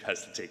directing you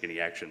guys to take any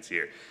actions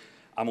here.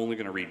 I'm only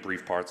going to read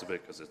brief parts of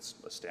it because it's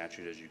a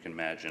statute, as you can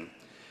imagine.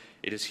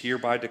 It is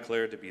hereby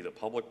declared to be the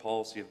public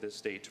policy of this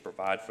state to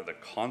provide for the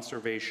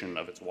conservation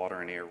of its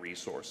water and air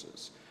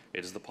resources,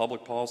 It is the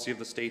public policy of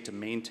the state to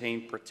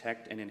maintain,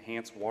 protect, and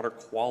enhance water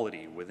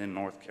quality within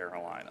North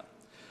Carolina.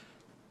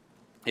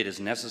 It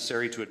is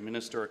necessary to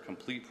administer a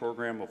complete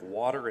program of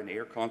water and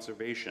air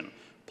conservation,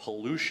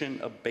 pollution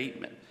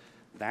abatement.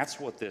 That's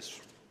what this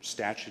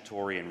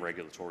statutory and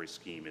regulatory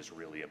scheme is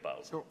really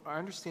about. So I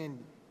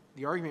understand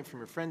the argument from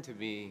your friend to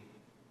be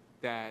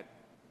that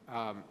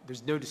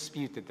there's no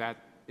dispute that that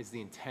is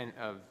the intent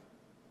of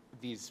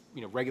these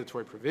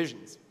regulatory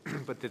provisions,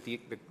 but that the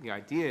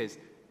idea is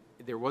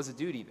there was a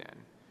duty then.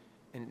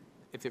 And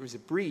if there was a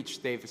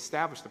breach, they've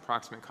established the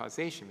proximate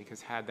causation,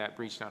 because had that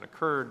breach not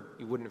occurred,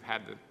 you wouldn't have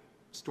had the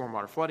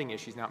stormwater flooding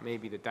issues. Now,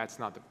 maybe that's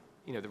not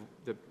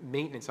the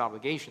maintenance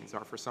obligations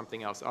are for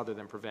something else other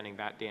than preventing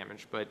that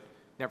damage, but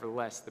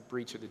nevertheless, the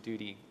breach of the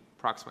duty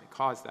proximately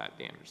caused that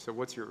damage. So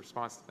what's your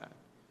response to that?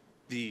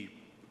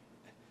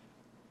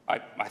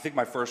 I think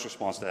my first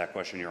response to that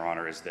question, Your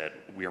Honor, is that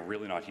we are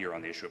really not here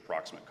on the issue of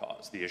proximate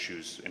cause. The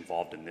issues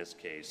involved in this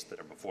case that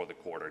are before the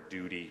court are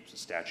duty,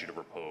 statute of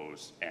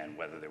repose, and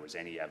whether there was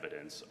any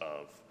evidence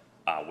of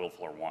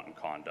willful or wanton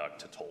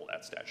conduct to toll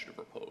that statute of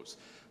repose.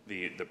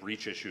 The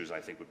breach issues, I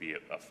think, would be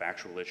a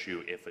factual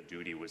issue if a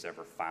duty was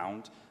ever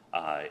found,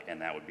 and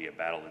that would be a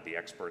battle of the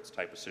experts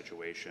type of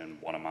situation.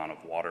 What amount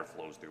of water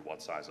flows through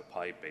what size of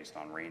pipe based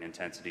on rain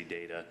intensity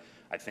data.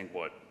 I think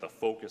what the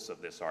focus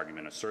of this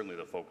argument, is certainly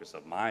the focus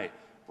of my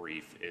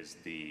brief, is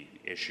the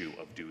issue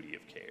of duty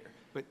of care.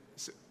 But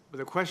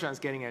the question I was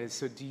getting at is,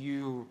 so do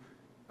you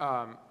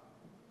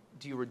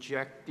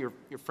reject your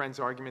friend's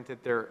argument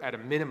that at a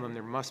minimum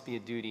there must be a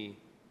duty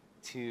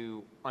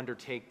to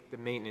undertake the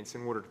maintenance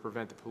in order to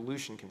prevent the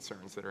pollution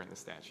concerns that are in the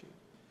statute?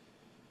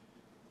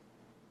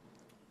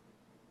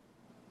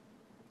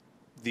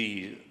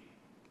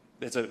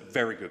 It's a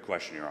very good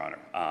question, Your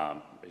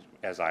Honor.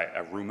 As I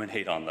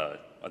ruminate on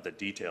the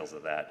details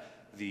of that,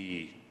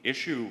 the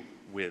issue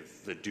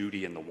with the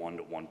duty in the 1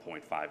 to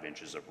 1.5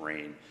 inches of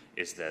rain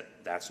is that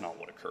that's not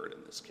what occurred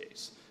in this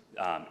case.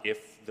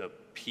 If the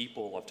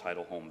people of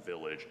Tidal Home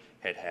Village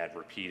had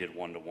repeated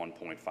 1 to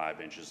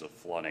 1.5 inches of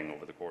flooding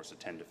over the course of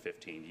 10 to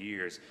 15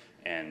 years,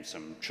 and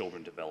some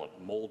children developed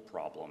mold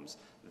problems,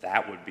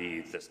 that would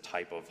be the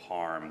type of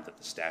harm that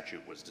the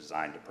statute was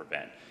designed to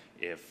prevent.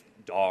 If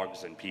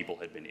dogs and people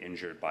had been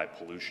injured by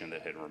pollution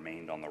that had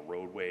remained on the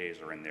roadways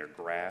or in their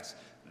grass,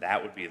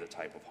 that would be the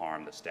type of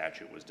harm the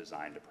statute was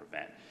designed to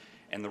prevent.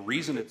 And the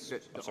reason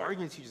the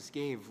arguments you just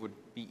gave would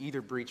be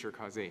either breach or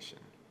causation,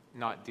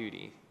 not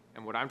duty.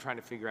 And what I'm trying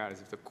to figure out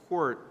is if the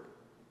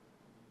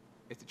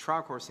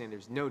trial court is saying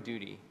there's no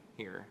duty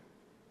here,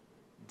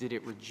 did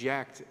it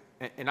reject,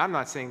 and I'm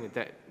not saying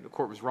that the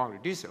court was wrong to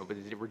do so,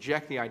 but did it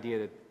reject the idea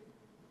that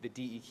the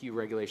DEQ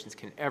regulations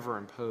can ever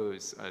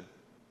impose a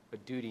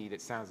duty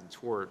that sounds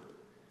toward,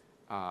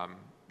 on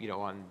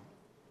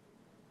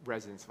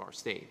residents of our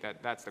state?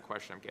 That's the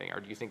question I'm getting. Or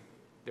do you think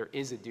there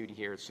is a duty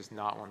here, it's just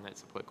not one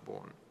that's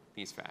applicable in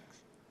these facts?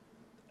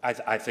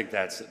 I think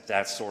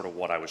that's sort of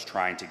what I was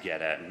trying to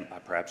get at, and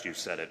perhaps you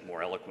said it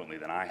more eloquently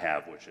than I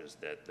have, which is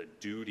that the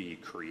duty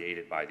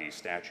created by these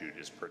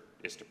statutes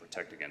is to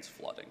protect against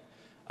flooding.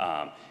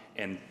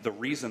 And the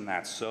reason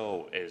that's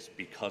so is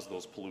because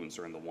those pollutants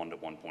are in the 1 to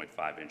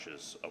 1.5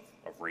 inches of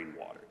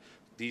rainwater.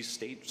 These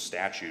state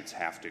statutes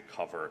have to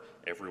cover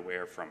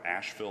everywhere from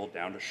Asheville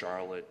down to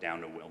Charlotte,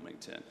 down to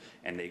Wilmington,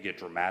 and they get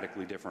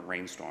dramatically different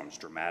rainstorms,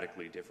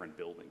 dramatically different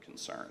building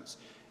concerns.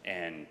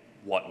 And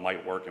what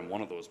might work in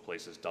one of those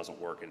places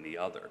doesn't work in the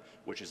other,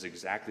 which is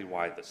exactly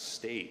why the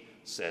state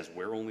says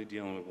we're only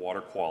dealing with water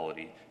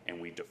quality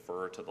and we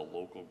defer to the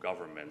local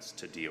governments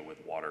to deal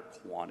with water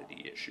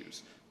quantity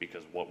issues,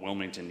 because what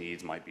Wilmington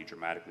needs might be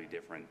dramatically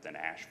different than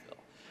Asheville.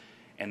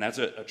 And that's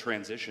a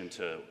transition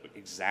to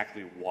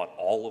exactly what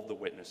all of the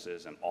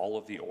witnesses and all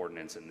of the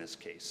ordinance in this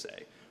case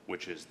say,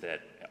 which is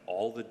that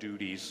all the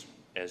duties,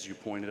 as you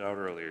pointed out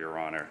earlier, Your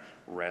Honor,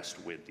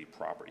 rest with the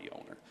property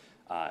owner.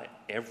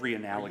 Every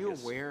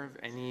analogous... Are you aware of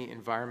any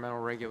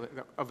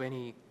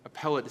any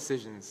appellate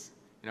decisions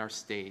in our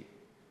state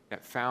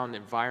that found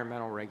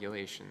environmental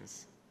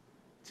regulations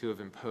to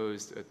have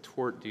imposed a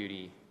tort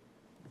duty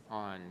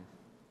on,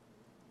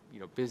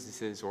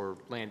 businesses or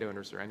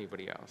landowners or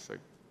anybody else?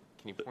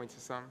 Can you point to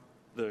some?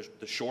 The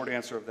short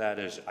answer of that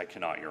is I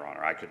cannot, Your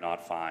Honor. I could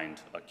not find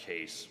a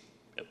case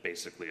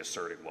basically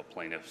asserting what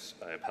plaintiffs'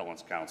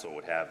 appellants counsel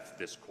would have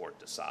this court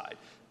decide.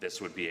 This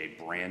would be a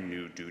brand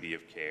new duty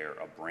of care,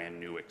 a brand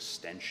new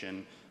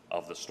extension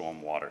of the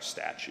stormwater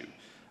statute.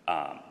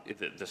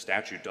 The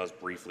statute does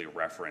briefly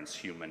reference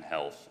human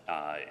health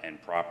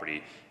and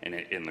property, and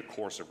in the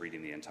course of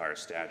reading the entire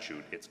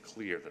statute, it's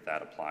clear that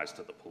that applies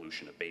to the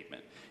pollution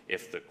abatement.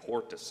 If the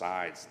court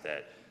decides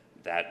that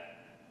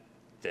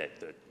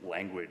the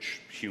language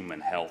human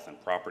health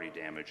and property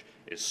damage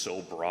is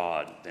so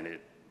broad, then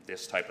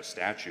this type of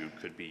statute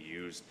could be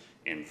used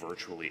in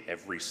virtually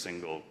every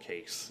single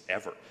case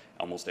ever.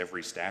 Almost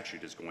every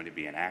statute is going to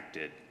be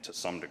enacted to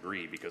some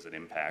degree because it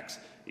impacts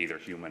either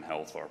human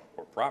health or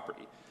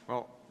property.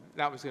 Well,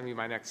 that was going to be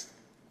my next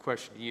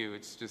question to you.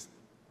 It's just,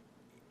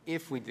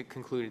 if we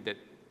concluded that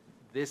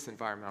this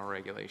environmental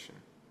regulation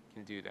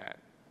can do that,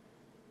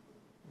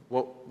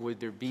 would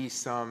there be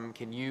some,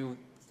 can you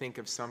think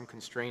of some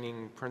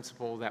constraining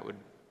principle that would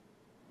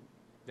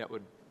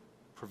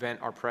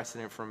prevent our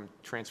precedent from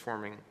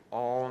transforming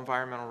all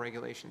environmental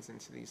regulations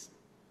into these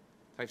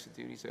types of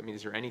duties? I mean,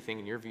 is there anything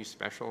in your view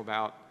special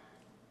about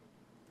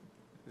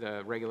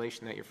the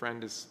regulation that your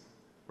friend is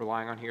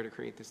relying on here to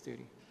create this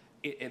duty?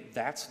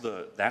 That's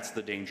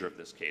the danger of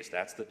this case.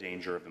 That's the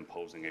danger of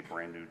imposing a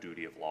brand new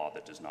duty of law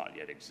that does not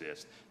yet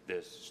exist.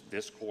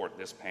 This court,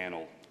 this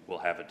panel, will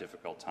have a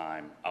difficult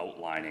time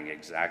outlining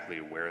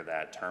exactly where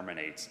that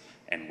terminates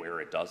and where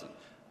it doesn't.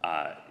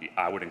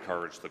 I would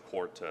encourage the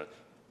court to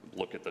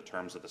look at the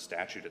terms of the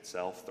statute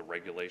itself, the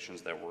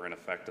regulations that were in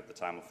effect at the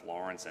time of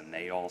Florence, and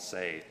they all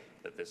say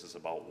that this is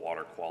about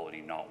water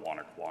quality, not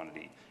water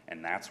quantity.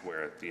 And that's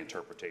where the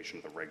interpretation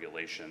of the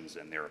regulations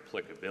and their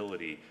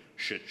applicability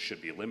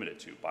should be limited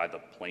to by the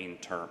plain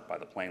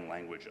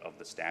language of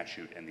the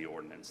statute and the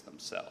ordinance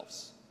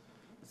themselves.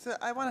 So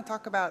I want to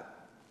talk about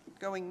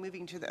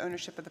moving to the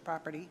ownership of the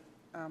property.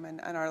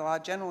 And our law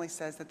generally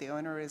says that the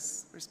owner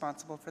is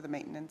responsible for the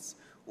maintenance,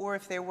 or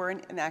if there were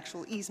an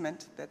actual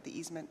easement, that the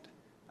easement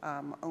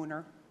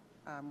owner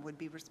would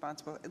be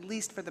responsible, at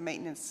least for the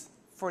maintenance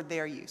for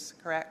their use,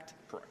 correct?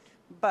 Correct.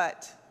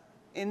 But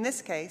in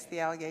this case,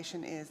 the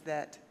allegation is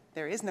that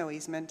there is no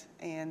easement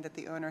and that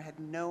the owner had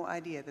no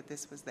idea that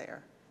this was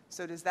there.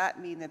 So does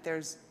that mean that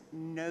there's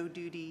no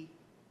duty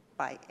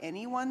by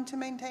anyone to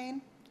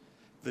maintain?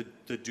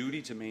 The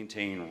duty to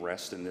maintain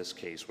rests in this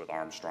case with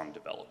Armstrong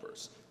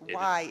developers.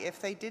 Why? If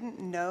they didn't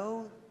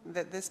know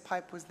that this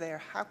pipe was there,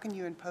 how can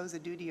you impose a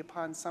duty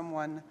upon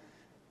someone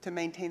to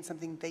maintain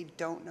something they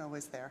don't know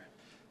is there?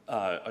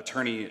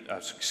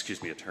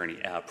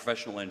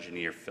 Professional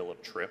engineer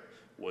Philip Tripp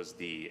was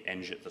the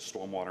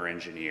stormwater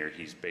engineer.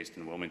 He's based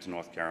in Wilmington,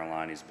 North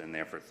Carolina. He's been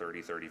there for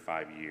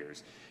 35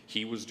 years.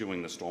 He was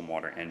doing the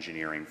stormwater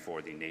engineering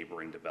for the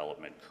neighboring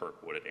development,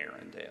 Kirkwood at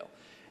Arundel.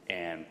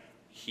 And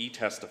he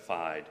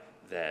testified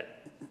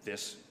that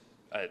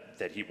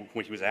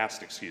when he was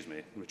asked, let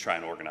me try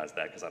and organize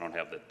that because I don't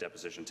have the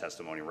deposition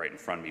testimony right in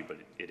front of me, but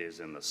it is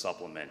in the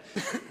supplement.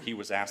 He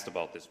was asked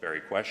about this very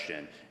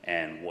question,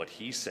 and what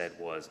he said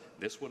was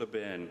this would have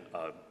been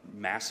a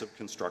massive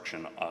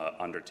construction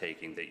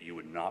undertaking that you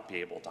would not be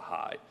able to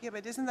hide. Yeah,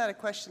 but isn't that a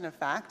question of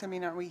fact? I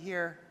mean, aren't we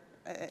here,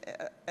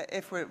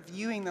 if we're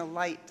viewing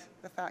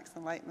the facts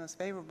in the light most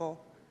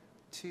favorable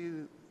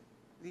to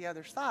the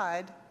other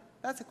side,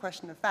 that's a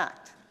question of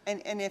fact.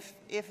 And if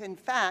in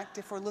fact,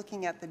 if we're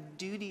looking at the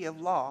duty of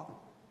law,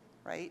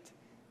 right,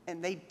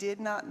 and they did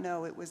not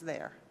know it was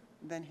there,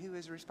 then who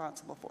is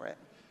responsible for it?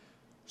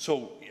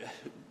 So,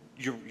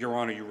 Your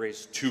Honor, you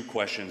raised two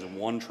questions, and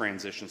one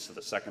transitions to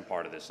the second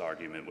part of this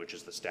argument, which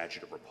is the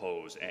statute of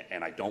repose.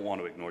 And I don't want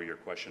to ignore your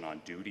question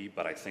on duty,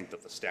 but I think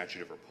that the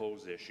statute of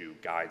repose issue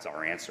guides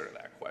our answer to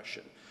that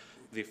question.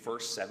 The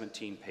first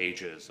 17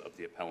 pages of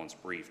the appellant's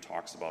brief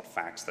talks about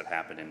facts that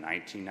happened in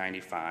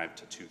 1995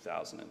 to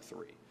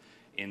 2003.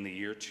 In the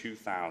year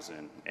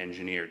 2000,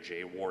 engineer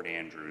J. Ward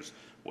Andrews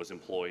was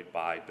employed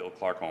by Bill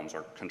Clark Homes,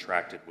 or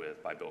contracted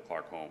with by Bill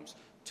Clark Homes,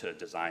 to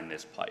design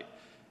this pipe.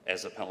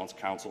 As appellant's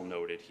counsel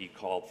noted, he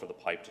called for the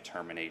pipe to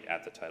terminate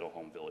at the Title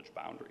Home Village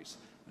boundaries.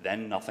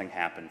 Then nothing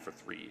happened for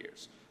 3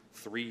 years.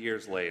 3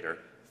 years later,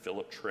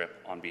 Philip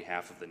Tripp, on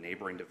behalf of the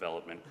neighboring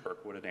development,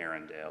 Kirkwood and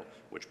Arundel,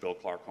 which Bill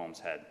Clark Homes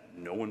had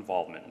no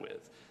involvement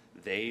with,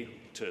 they,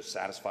 to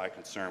satisfy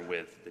concern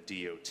with the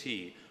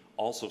DOT,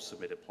 also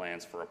submitted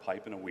plans for a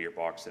pipe and a weir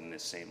box in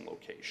this same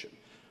location.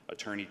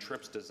 Attorney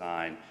Tripp's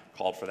design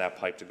called for that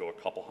pipe to go a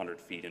couple hundred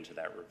feet into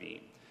that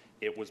ravine.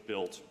 It was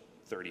built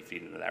 30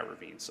 feet into that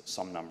ravine, so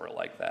some number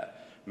like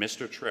that.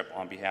 Mr. Tripp,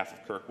 on behalf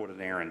of Kirkwood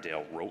and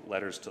Arundel, wrote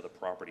letters to the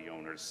property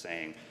owners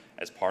saying,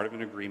 as part of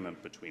an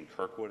agreement between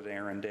Kirkwood and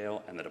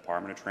Arundel and the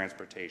Department of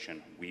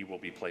Transportation, we will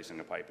be placing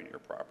a pipe in your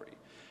property.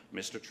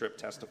 Mr. Tripp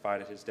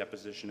testified at his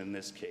deposition in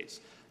this case.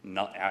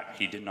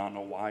 He did not know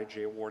why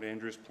J. Ward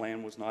Andrews'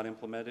 plan was not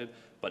implemented,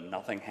 but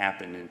nothing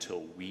happened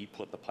until we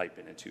put the pipe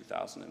in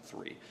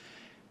 2003.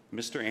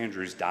 Mr.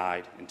 Andrews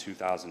died in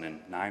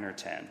 2009 or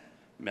 10.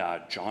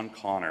 John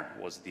Connor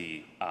was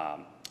the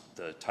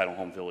Title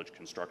Home Village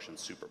construction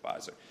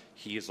supervisor.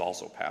 He has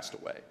also passed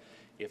away.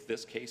 If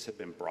this case had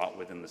been brought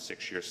within the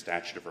 6-year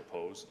statute of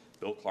repose,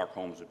 Bill Clark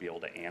Homes would be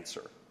able to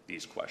answer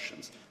these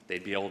questions.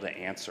 They'd be able to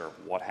answer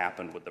what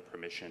happened with the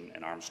permission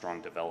and Armstrong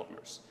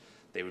developers.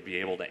 They would be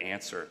able to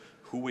answer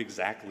who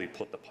exactly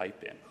put the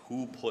pipe in,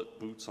 who put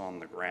boots on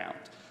the ground.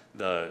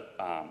 The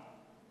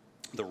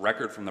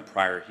record from the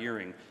prior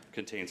hearing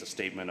contains a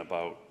statement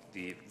about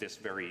this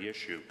very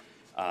issue.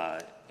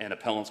 And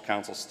appellant's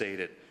counsel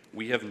stated,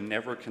 "We have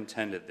never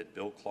contended that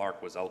Bill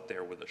Clark was out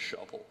there with a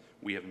shovel.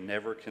 We have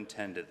never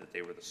contended that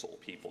they were the sole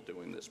people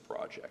doing this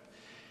project."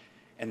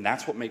 And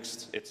that's what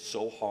makes it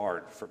so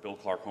hard for Bill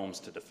Clark Homes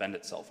to defend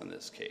itself in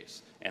this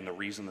case, and the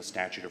reason the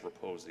statute of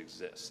repose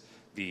exists.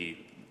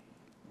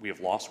 we have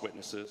lost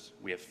witnesses,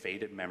 we have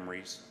faded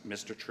memories.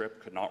 Mr.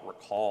 Tripp could not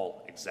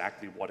recall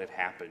exactly what had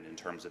happened in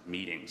terms of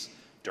meetings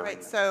during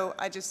Right, so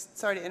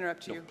sorry to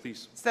interrupt you. No,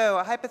 please. So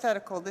a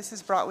hypothetical, this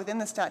is brought within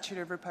the statute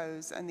of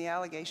repose, and the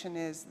allegation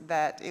is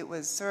that it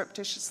was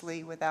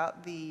surreptitiously,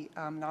 without the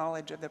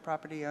knowledge of the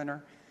property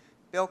owner,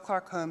 Bill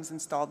Clark Holmes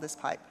installed this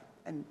pipe,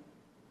 and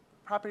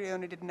property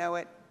owner didn't know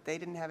it, they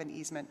didn't have an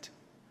easement.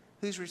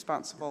 Who's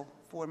responsible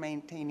for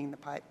maintaining the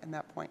pipe at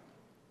that point?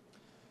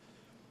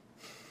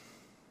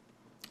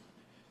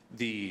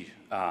 The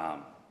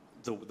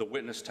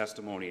witness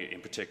testimony,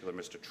 in particular,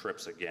 Mr.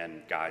 Tripp's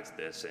again guides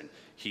this, and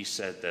he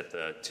said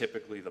that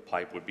typically the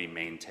pipe would be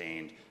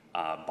maintained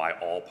by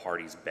all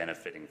parties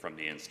benefiting from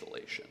the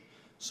installation.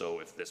 So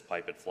if this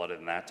pipe had flooded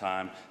in that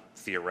time,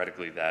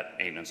 theoretically that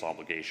maintenance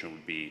obligation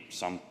would be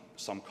some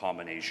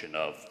combination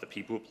of the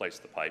people who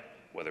placed the pipe,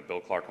 whether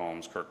Bill Clark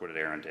Holmes, Kirkwood at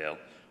Arundel,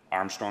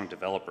 Armstrong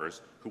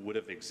developers who would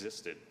have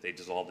existed. They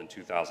dissolved in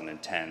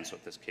 2010, so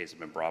if this case had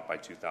been brought by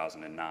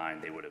 2009,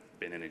 they would have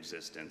been in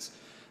existence.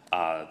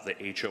 The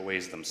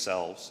HOAs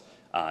themselves,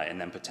 and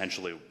then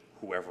potentially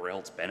whoever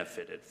else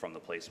benefited from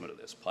the placement of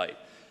this pipe.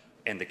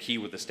 And the key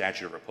with the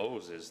statute of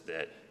repose is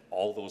that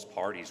all those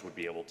parties would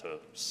be able to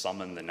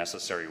summon the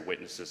necessary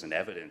witnesses and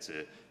evidence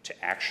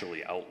to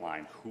actually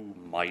outline who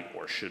might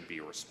or should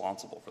be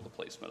responsible for the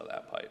placement of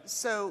that pipe.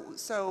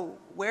 So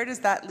where does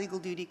that legal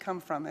duty come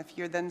from? If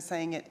you're then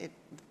saying it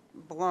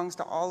belongs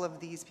to all of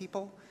these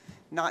people,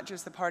 not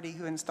just the party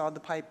who installed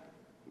the pipe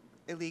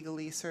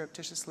illegally,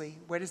 surreptitiously,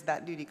 where does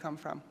that duty come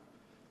from?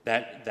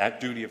 That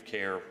duty of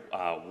care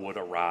would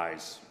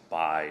arise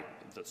by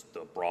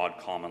the broad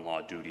common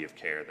law duty of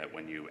care that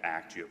when you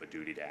act, you have a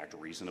duty to act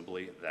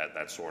reasonably.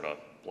 That sort of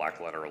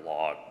black letter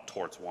law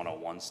torts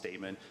 101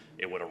 statement,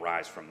 it would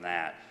arise from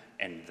that.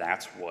 And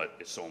that's what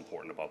is so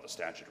important about the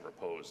statute of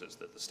repose, is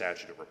that the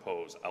statute of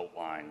repose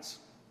outlines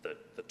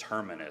the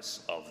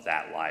terminus of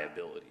that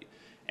liability.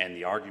 And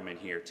the argument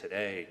here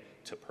today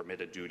to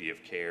permit a duty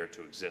of care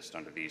to exist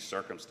under these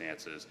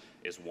circumstances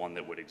is one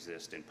that would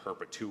exist in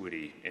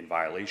perpetuity in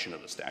violation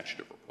of the statute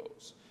of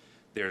repose.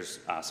 There's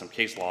some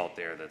case law out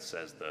there that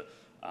says that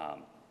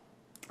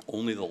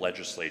only the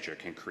legislature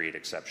can create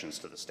exceptions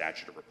to the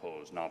statute of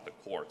repose, not the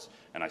courts.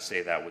 And I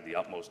say that with the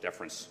utmost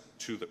deference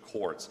to the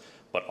courts,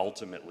 but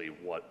ultimately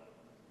what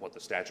the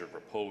statute of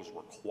repose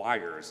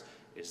requires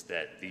is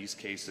that these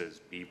cases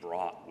be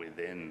brought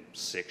within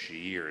 6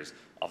 years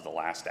of the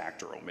last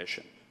act or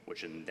omission,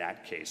 which in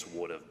that case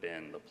would have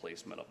been the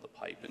placement of the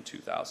pipe in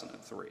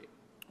 2003.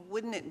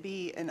 Wouldn't it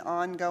be an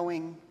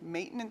ongoing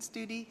maintenance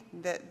duty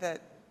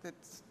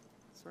that's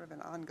sort of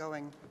an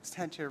ongoing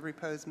statute of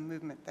repose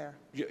movement there?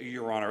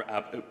 Your Honor,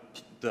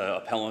 the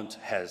appellant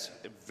has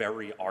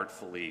very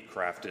artfully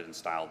crafted and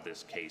styled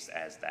this case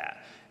as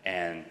that.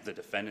 And the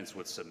defendants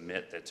would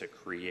submit that to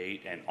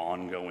create an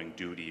ongoing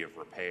duty of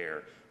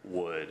repair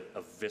would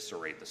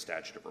eviscerate the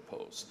statute of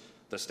repose.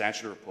 The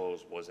statute of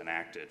repose was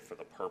enacted for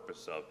the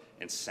purpose of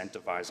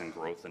incentivizing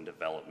growth and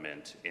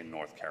development in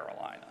North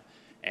Carolina.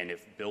 And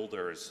if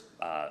builders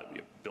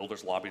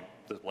lobbied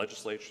the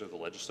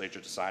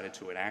legislature decided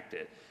to enact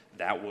it,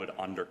 that would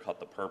undercut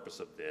the purpose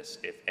of this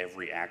if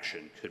every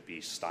action could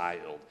be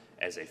styled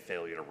as a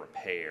failure to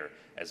repair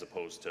as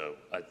opposed to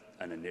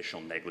an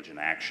initial negligent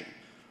action.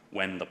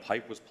 When the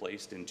pipe was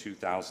placed in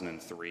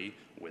 2003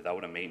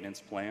 without a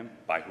maintenance plan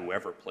by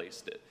whoever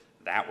placed it,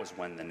 that was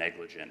when the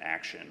negligent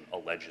action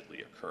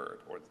allegedly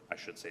occurred, or I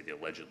should say the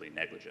allegedly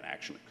negligent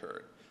action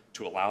occurred.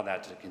 To allow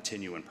that to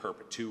continue in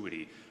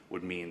perpetuity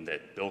would mean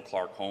that Bill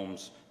Clark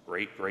Holmes'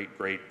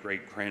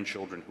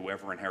 great-great-great-great-grandchildren,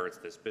 whoever inherits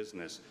this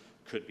business,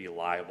 could be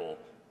liable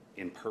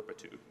in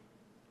perpetuity.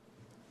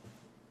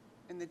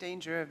 And the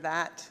danger of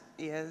that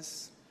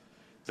is?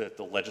 That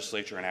the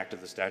legislature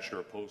enacted the statute of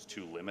repose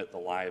to limit the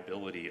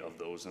liability of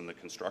those in the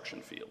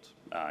construction field.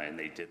 And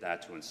they did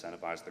that to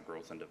incentivize the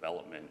growth and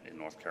development in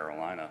North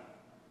Carolina.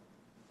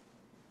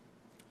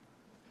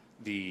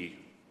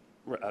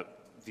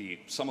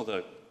 Some of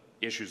the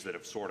issues that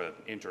have sort of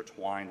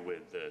intertwined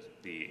with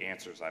the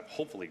answers I've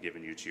hopefully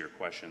given you to your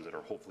questions that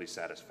are hopefully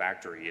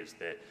satisfactory is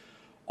that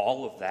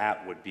all of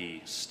that would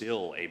be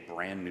still a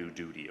brand new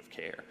duty of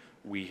care.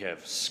 We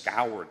have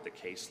scoured the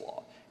case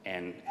law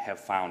and have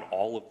found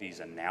all of these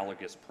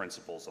analogous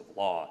principles of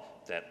law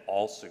that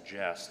all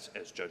suggest,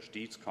 as Judge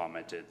Dietz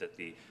commented, that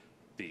the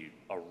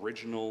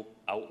original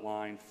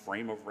outline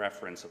frame of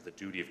reference of the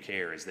duty of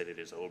care is that it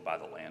is owed by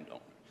the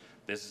landowner.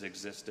 This has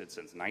existed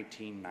since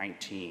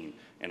 1919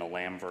 in a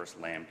Lamb versus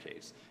Lamb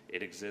case.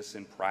 It exists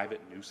in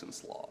private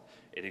nuisance law.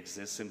 It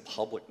exists in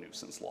public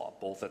nuisance law,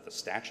 both at the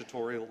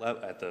statutory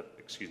level, the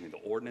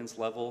ordinance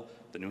level.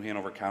 The New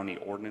Hanover County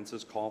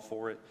ordinances call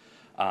for it.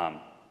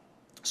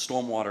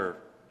 Stormwater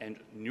and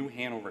New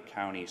Hanover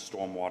County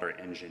stormwater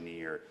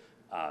engineer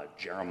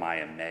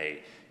Jeremiah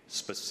May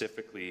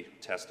specifically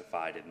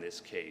testified in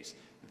this case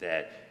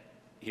that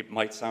it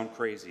might sound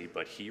crazy,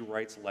 but he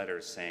writes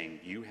letters saying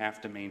you have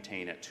to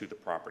maintain it to the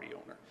property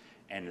owner.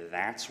 And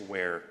that's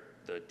where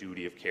the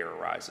duty of care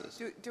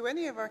arises. Do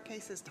any of our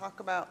cases talk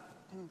about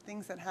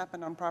things that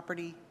happen on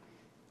property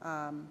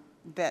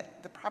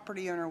that the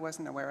property owner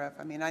wasn't aware of?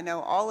 I mean, I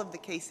know all of the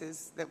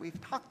cases that we've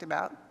talked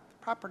about, the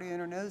property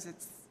owner knows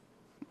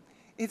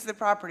it's the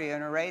property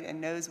owner, right, and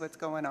knows what's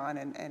going on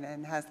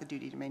and has the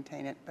duty to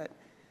maintain it. But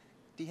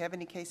do you have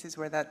any cases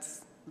where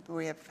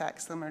we have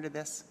facts similar to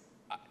this?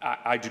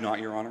 I do not,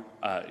 Your Honor.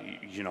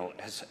 You know,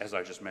 as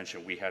I just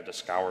mentioned, we had to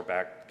scour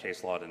back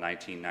case law to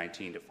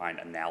 1919 to find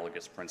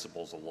analogous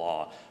principles of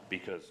law,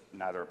 because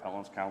neither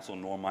appellant's counsel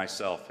nor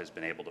myself has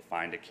been able to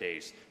find a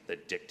case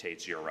that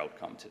dictates your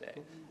outcome today.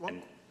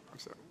 I'm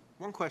sorry.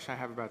 One question I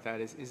have about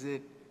that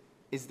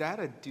is that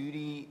a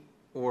duty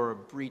or a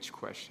breach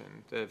question,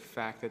 the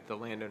fact that the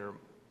landowner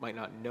might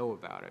not know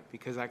about it?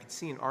 Because I could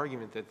see an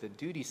argument that the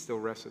duty still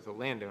rests with the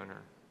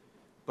landowner,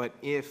 but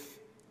if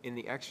in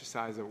the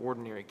exercise of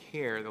ordinary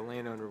care, the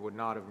landowner would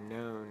not have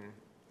known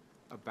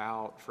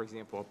about, for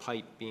example, a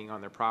pipe being on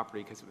their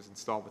property because it was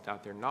installed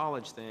without their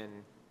knowledge, then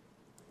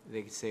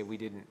they could say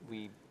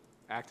we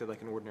acted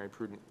like an ordinary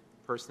prudent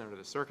person under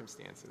the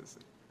circumstances.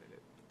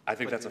 I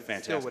think that's a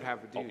fantastic. Still would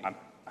have the duty. I'm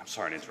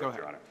sorry to interrupt,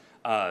 Your Honor.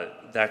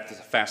 That's a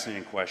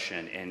fascinating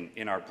question. And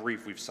in our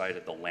brief, we've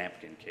cited the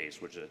Lampkin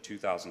case, which is a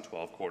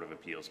 2012 Court of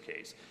Appeals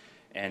case.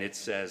 And it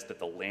says that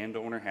the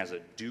landowner has a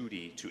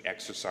duty to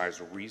exercise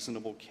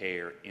reasonable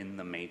care in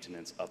the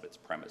maintenance of its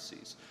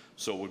premises.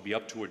 So it would be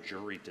up to a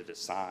jury to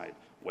decide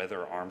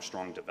whether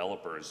Armstrong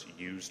Developers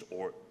used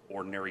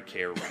ordinary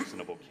care,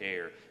 reasonable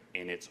care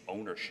in its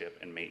ownership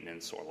and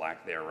maintenance or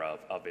lack thereof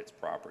of its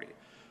property.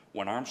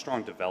 When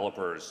Armstrong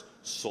Developers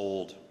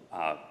sold,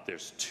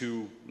 there's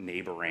two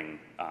neighboring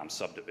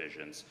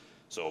subdivisions.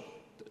 So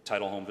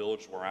Title Home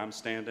Village, where I'm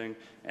standing,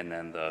 and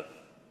then the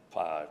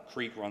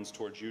creek runs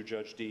towards you,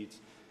 Judge Dietz.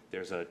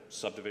 There's a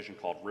subdivision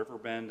called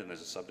Riverbend, and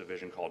there's a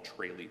subdivision called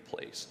Tralee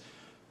Place.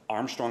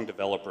 Armstrong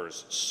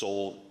Developers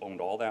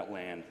owned all that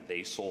land.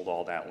 They sold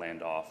all that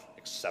land off,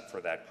 except for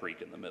that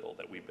creek in the middle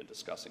that we've been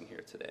discussing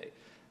here today.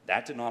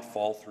 That did not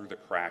fall through the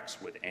cracks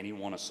with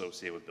anyone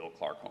associated with Bill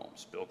Clark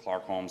Homes. Bill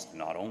Clark Homes did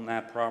not own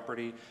that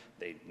property.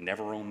 They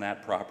never owned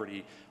that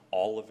property.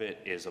 All of it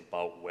is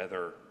about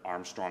whether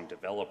Armstrong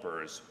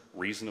Developers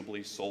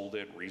reasonably sold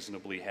it,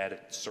 reasonably had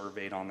it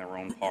surveyed on their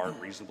own part,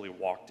 reasonably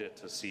walked it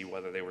to see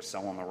whether they were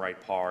selling the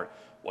right part,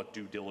 what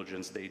due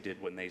diligence they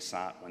did when they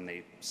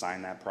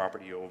signed that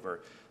property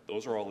over.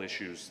 Those are all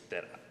issues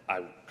that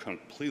I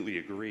completely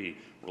agree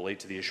relate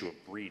to the issue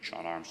of breach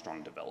on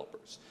Armstrong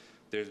Developers.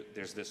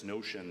 There's this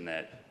notion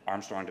that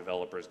Armstrong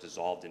Developers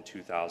dissolved in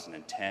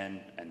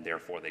 2010 and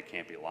therefore they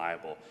can't be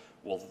liable.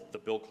 Well, the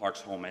Bill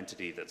Clark's home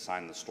entity that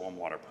signed the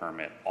stormwater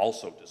permit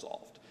also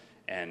dissolved.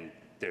 And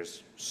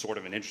there's sort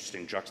of an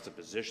interesting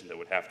juxtaposition that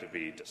would have to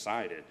be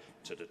decided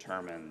to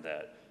determine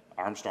that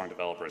Armstrong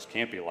Developers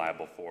can't be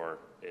liable for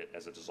it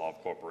as a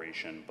dissolved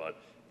corporation, but,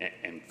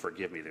 and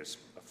forgive me, there's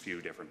a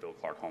few different Bill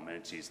Clark home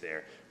entities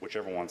there.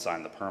 Whichever one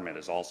signed the permit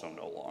is also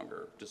no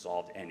longer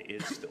dissolved and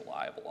is still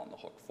liable on the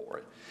hook for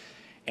it.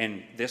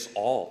 And this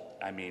all,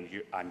 I mean,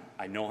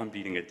 I know I'm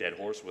beating a dead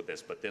horse with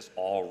this, but this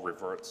all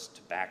reverts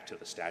back to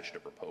the statute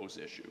of repose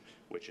issue,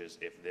 which is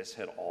if this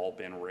had all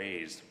been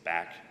raised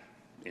back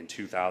in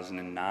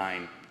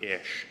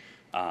 2009-ish,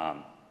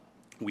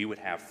 we would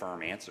have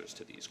firm answers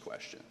to these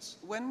questions.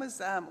 When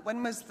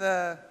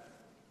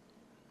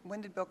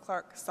did Bill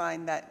Clark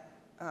sign that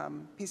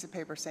piece of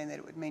paper saying that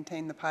it would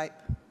maintain the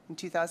pipe? In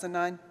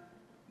 2009?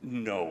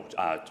 No,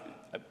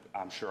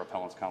 I'm sure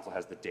Appellant's Counsel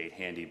has the date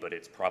handy, but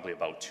it's probably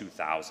about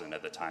 2000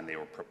 at the time they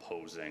were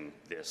proposing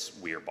this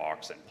weir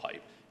box and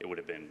pipe. It would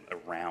have been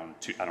around,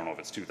 I don't know if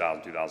it's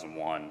 2000,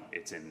 2001,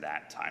 it's in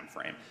that time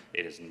frame.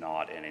 It is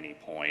not at any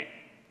point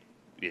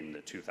in the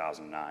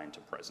 2009 to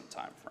present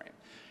time frame.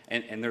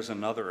 And there's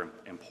another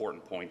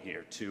important point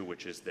here too,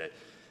 which is that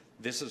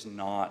this is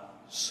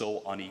not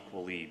so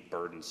unequally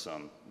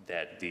burdensome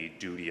that the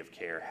duty of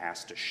care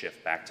has to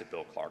shift back to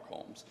Bill Clark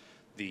Homes.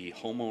 The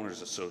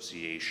Homeowners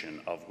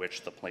Association, of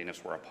which the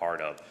plaintiffs were a part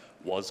of,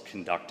 was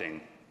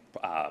conducting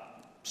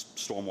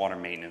stormwater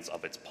maintenance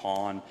of its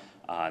pond.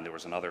 And there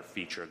was another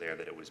feature there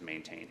that it was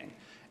maintaining.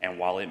 And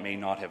while it may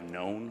not have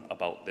known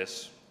about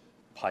this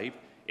pipe,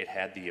 it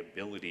had the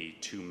ability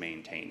to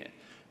maintain it.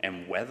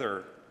 And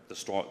whether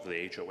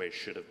the HOA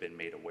should have been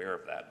made aware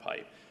of that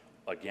pipe,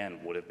 again,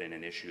 would have been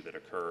an issue that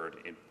occurred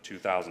in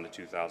 2000 to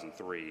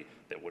 2003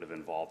 that would have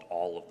involved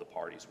all of the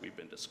parties we've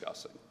been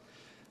discussing.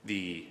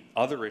 The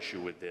other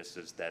issue with this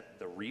is that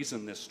the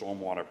reason this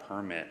stormwater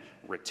permit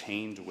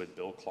retained with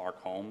Bill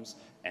Clark Homes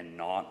and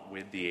not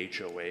with the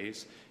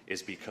HOAs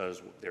is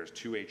because there's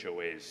two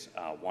HOAs.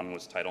 One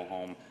was Title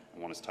Home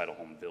and one is Title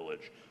Home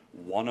Village.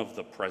 One of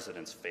the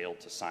presidents failed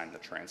to sign the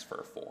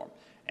transfer form,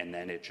 and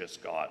then it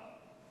just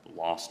got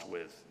lost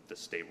with the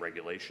state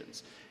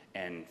regulations.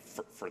 And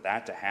for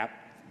that to happen,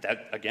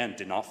 that, again,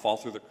 did not fall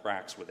through the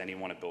cracks with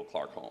anyone at Bill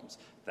Clark Homes.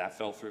 That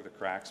fell through the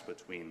cracks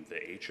between the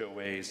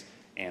HOAs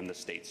and the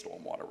state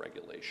stormwater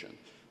regulation.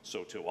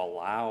 So to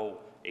allow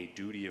a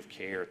duty of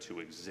care to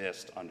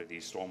exist under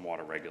these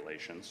stormwater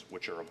regulations,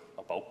 which are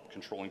about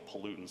controlling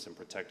pollutants and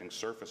protecting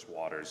surface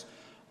waters,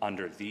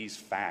 under these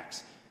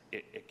facts,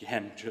 it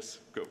again just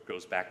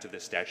goes back to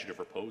this statute of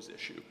repose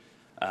issue.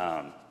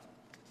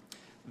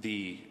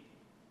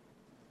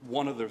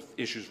 One of the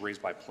issues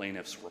raised by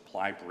plaintiffs'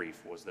 reply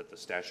brief was that the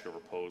statute of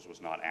repose was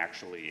not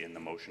actually in the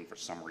motion for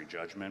summary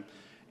judgment,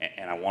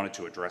 and I wanted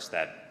to address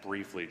that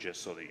briefly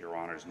just so that your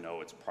honors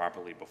know it's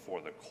properly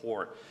before the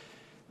court.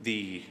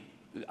 The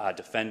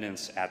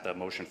defendants at the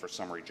motion for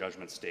summary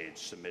judgment stage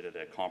submitted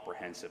a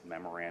comprehensive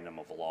memorandum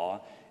of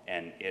law,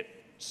 and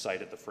it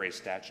cited the phrase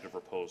statute of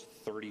repose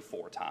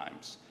 34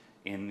 times.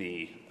 In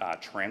the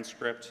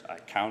transcript, I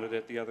counted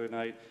it the other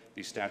night,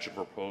 the statute of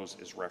repose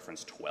is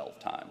referenced 12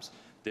 times.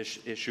 This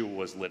issue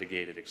was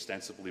litigated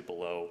extensively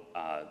below.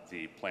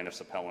 The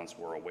plaintiffs' appellants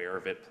were aware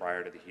of it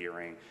prior to the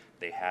hearing.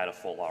 They had a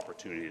full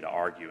opportunity to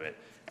argue it,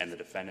 and the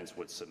defendants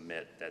would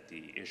submit that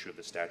the issue of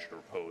the statute of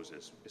repose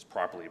is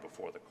properly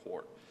before the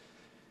court.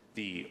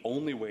 The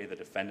only way the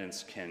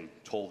defendants can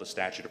toll the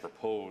statute of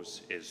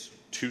repose is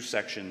two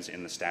sections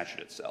in the statute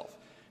itself.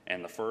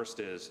 And the first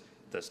is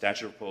the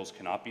statute of repose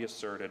cannot be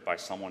asserted by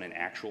someone in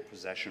actual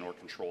possession or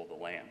control of the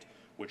land,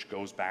 which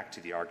goes back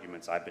to the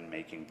arguments I've been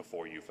making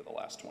before you for the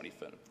last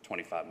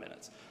 25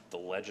 minutes. The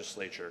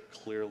legislature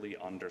clearly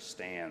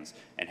understands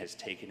and has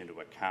taken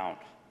into account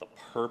the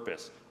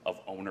purpose of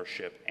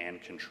ownership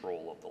and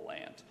control of the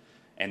land.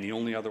 And the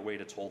only other way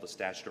to toll the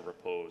statute of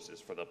repose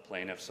is for the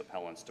plaintiffs'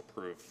 appellants to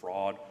prove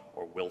fraud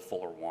or willful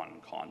or wanton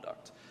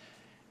conduct.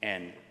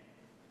 And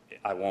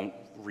I won't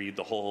read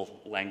the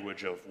whole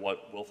language of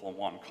what willful and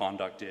wanton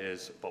conduct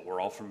is, but we're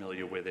all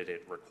familiar with it.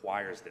 It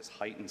requires this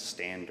heightened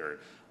standard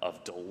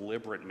of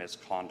deliberate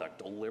misconduct,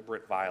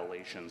 deliberate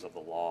violations of the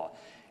law.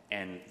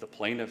 And the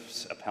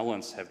plaintiffs'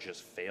 appellants have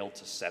just failed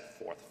to set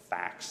forth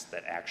facts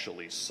that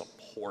actually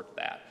support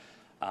that.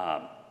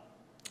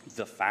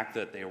 The fact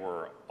that they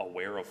were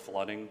aware of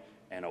flooding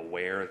and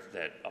aware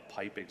that a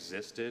pipe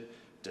existed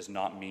does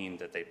not mean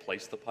that they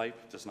placed the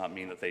pipe, does not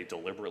mean that they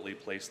deliberately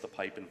placed the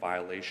pipe in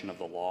violation of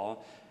the law.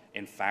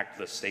 In fact,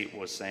 the state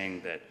was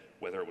saying that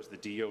whether it was the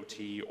DOT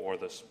or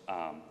the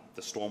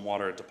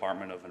Stormwater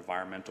Department of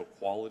Environmental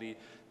Quality,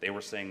 they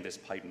were saying this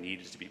pipe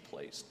needed to be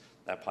placed.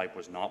 That pipe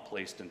was not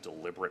placed in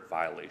deliberate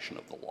violation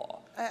of the law.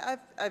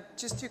 I've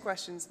just two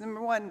questions.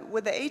 Number one,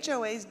 would the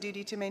HOA's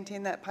duty to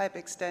maintain that pipe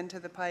extend to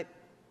the pipe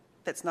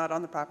that's not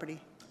on the property?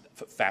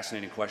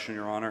 Fascinating question,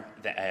 Your Honor.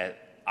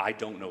 I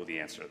don't know the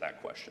answer to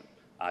that question.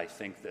 I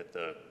think that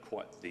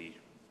the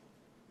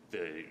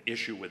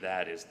issue with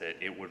that is that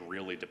it would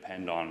really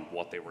depend on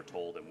what they were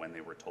told and when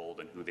they were told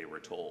and who they were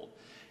told.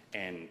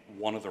 And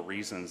one of the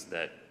reasons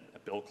that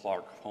Bill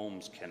Clark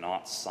Homes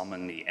cannot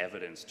summon the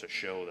evidence to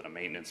show that a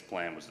maintenance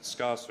plan was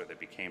discussed or that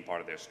became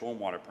part of their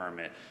stormwater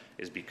permit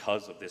is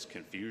because of this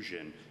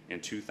confusion in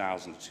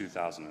 2000 to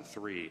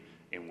 2003,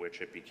 in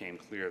which it became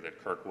clear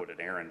that Kirkwood and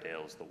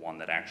Arundel is the one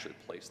that actually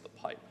placed the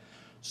pipe.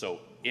 So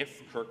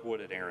if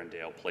Kirkwood and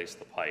Arundel placed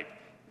the pipe,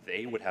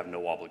 they would have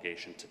no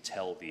obligation to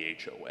tell the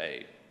HOA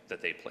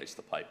that they placed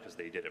the pipe because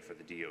they did it for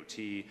the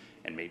DOT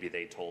and maybe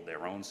they told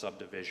their own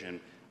subdivision.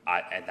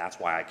 And that's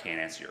why I can't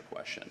answer your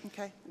question.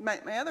 Okay.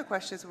 My other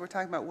question is, we're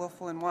talking about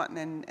willful and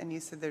wanton, and you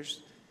said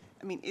there's,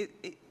 I mean,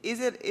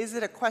 is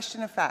it a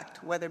question of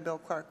fact whether Bill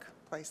Clark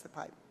placed the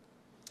pipe?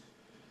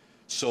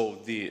 So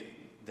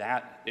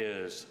that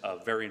is a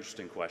very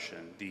interesting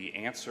question. The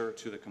answer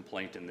to the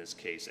complaint in this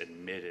case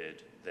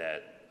admitted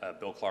that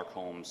Bill Clark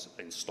Homes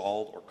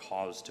installed or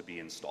caused to be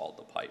installed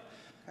the pipe.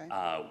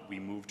 Okay. We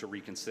moved to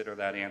reconsider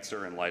that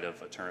answer in light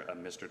of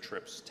Mr.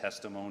 Tripp's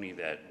testimony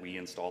that we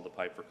installed the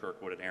pipe for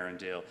Kirkwood and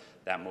Arundel.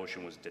 That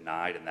motion was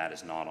denied, and that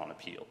is not on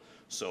appeal.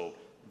 So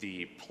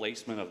the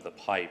placement of the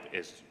pipe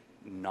is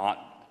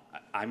not,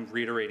 I'm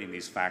reiterating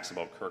these facts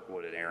about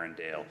Kirkwood and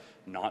Arundel,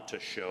 not to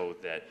show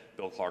that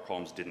Bill Clark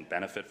Homes didn't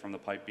benefit from the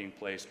pipe being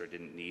placed or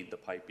didn't need the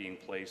pipe being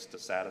placed to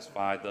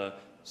satisfy the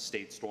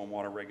state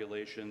stormwater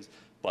regulations,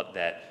 but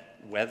that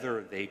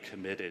whether they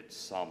committed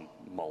some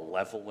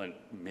malevolent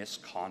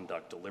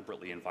misconduct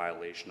deliberately in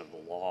violation of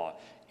the law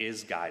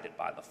is guided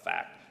by the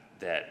fact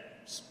that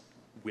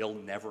we'll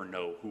never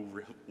know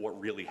what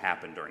really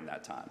happened during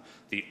that time.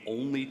 The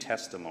only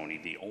testimony,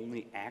 the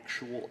only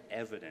actual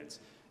evidence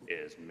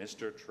is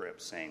Mr.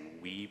 Tripp saying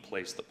we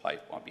placed the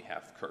pipe on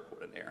behalf of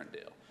Kirkwood and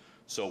Arundel.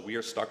 So we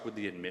are stuck with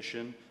the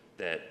admission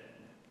that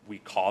we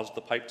caused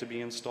the pipe to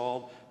be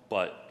installed,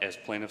 but as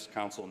plaintiff's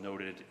counsel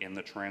noted in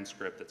the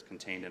transcript that's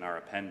contained in our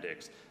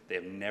appendix, they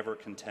have never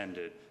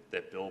contended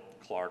that Bill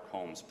Clark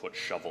Homes put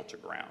shovel to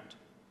ground.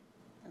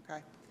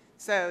 Okay.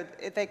 So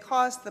if they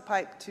caused the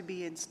pipe to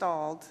be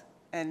installed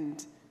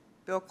and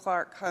Bill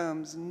Clark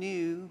Homes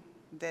knew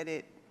that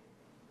it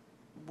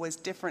was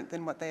different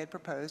than what they had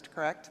proposed,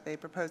 correct? They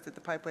proposed that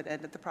the pipe would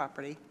end at the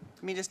property.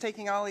 I mean, just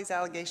taking all these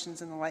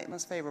allegations in the light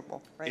most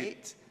favorable,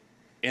 right?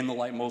 In the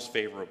light most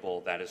favorable,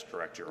 that is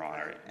correct, Your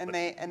Honor. And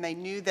they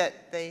knew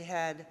that they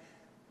had,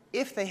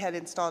 if they had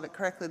installed it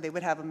correctly, they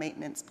would have a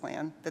maintenance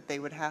plan that they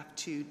would have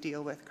to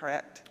deal with,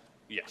 correct?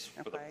 Yes,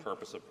 for the Okay.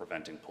 purpose of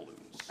preventing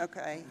pollutants.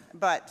 Okay,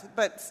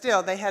 but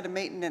still, they had a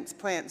maintenance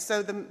plan.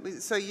 So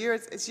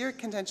it's your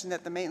contention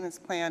that the maintenance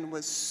plan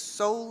was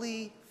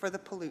solely for the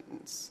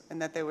pollutants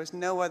and that there was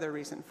no other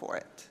reason for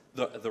it?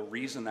 The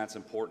reason that's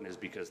important is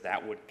because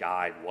that would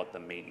guide what the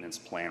maintenance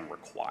plan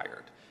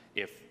required.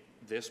 If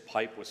this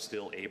pipe was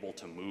still able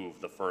to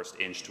move the first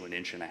inch to an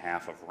inch and a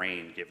half of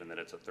rain, given that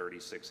it's a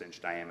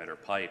 36-inch diameter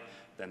pipe,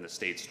 then the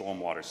state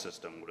stormwater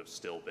system would have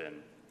still been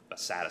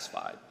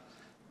satisfied.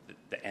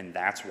 And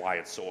that's why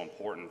it's so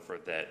important for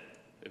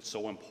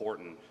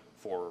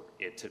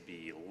it to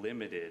be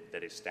limited,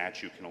 that a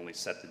statute can only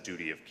set the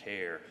duty of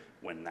care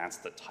when that's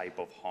the type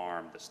of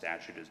harm the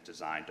statute is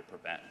designed to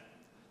prevent.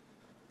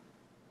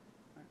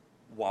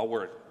 While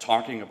we're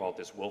talking about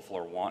this willful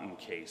or wanton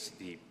case,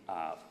 the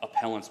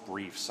appellant's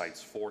brief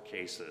cites 4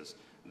 cases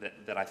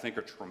that I think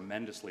are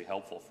tremendously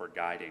helpful for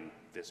guiding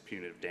this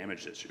punitive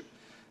damage issue.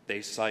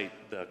 They cite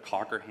the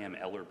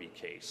Cockerham-Ellerby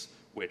case,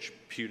 which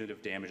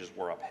punitive damages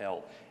were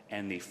upheld,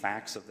 and the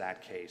facts of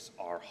that case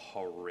are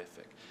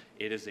horrific.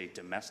 It is a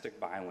domestic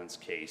violence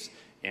case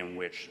in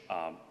which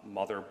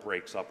mother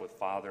breaks up with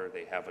father,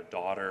 they have a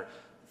daughter,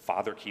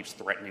 father keeps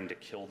threatening to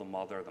kill the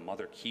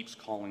mother keeps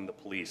calling the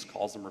police,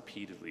 calls them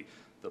repeatedly.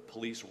 The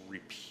police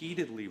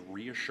repeatedly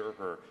reassure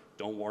her,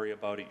 don't worry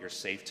about it, you're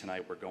safe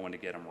tonight, we're going to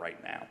get him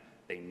right now.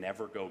 They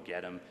never go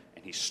get him,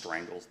 and he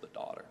strangles the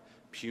daughter.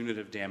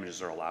 Punitive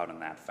damages are allowed in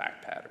that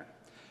fact pattern.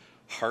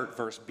 Hart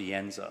versus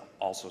Bienza,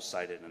 also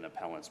cited in an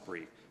appellant's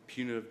brief.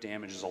 Punitive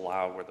damages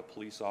allowed where the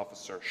police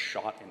officer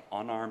shot an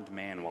unarmed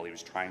man while he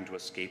was trying to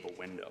escape a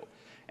window.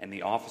 And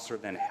the officer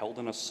then held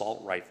an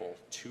assault rifle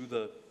to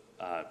the,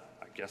 I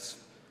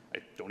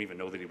don't even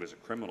know that he was a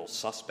criminal,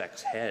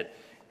 suspect's head.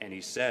 And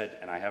he said,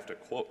 and I have to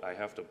quote, I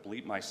have to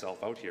bleep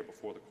myself out here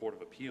before the Court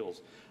of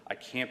Appeals, I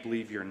can't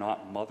believe you're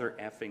not mother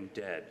effing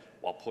dead,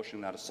 while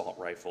pushing that assault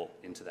rifle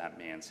into that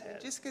man's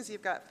head. Just because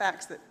you've got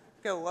facts that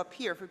go up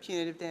here for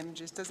punitive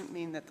damages doesn't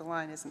mean that the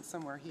line isn't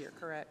somewhere here,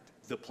 correct?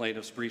 The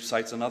plaintiff's brief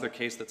cites another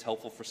case that's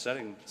helpful for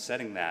setting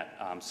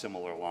that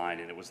similar line,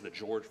 and it was the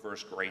George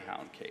versus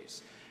Greyhound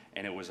case.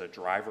 And it was a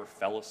driver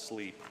fell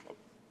asleep.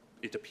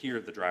 It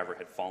appeared the driver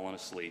had fallen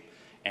asleep,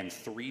 and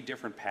 3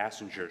 different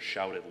passengers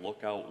shouted,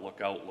 look out, look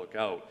out, look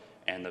out.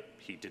 And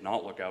he did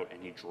not look out,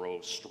 and he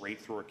drove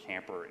straight through a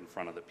camper in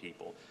front of the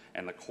people.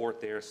 And the court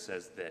there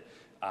says that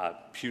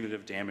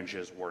punitive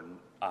damages were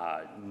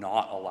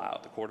not allowed.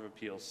 The Court of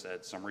Appeals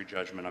said summary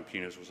judgment on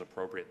punitives was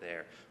appropriate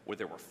there, where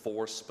there were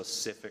 4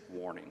 specific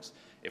warnings.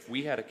 If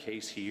we had a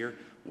case here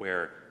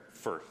where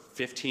for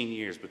 15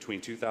 years,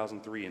 between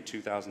 2003 and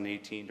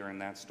 2018 during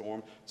that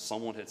storm,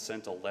 someone had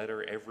sent a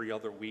letter every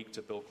other week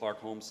to Bill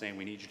Clark Holmes saying,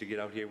 we need you to get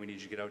out here, we need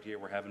you to get out here,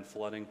 we're having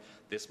flooding,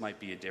 this might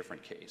be a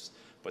different case.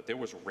 But there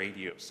was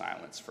radio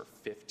silence for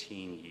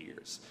 15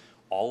 years.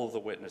 All of the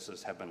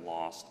witnesses have been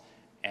lost,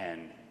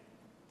 and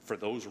for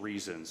those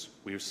reasons,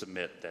 we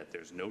submit that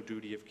there's no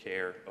duty of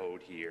care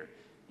owed here.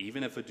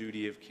 Even if a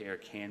duty of care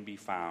can be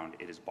found,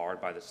 it is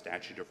barred by the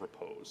statute of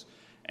repose.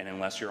 And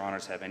unless your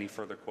honors have any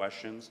further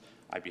questions,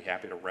 I'd be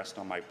happy to rest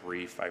on my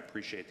brief. I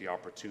appreciate the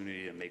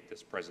opportunity to make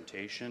this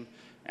presentation,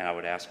 and I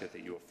would ask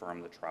that you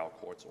affirm the trial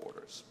court's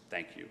orders.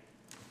 Thank you.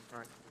 All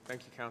right.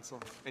 Thank you, counsel.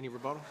 Any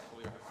rebuttal?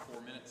 We have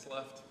 4 minutes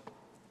left.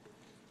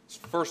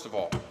 First of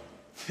all,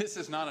 this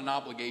is not an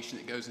obligation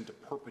that goes into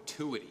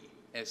perpetuity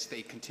as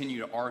they continue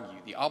to argue.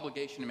 The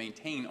obligation to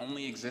maintain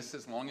only exists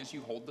as long as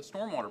you hold the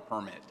stormwater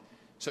permit.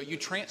 So you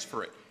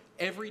transfer it.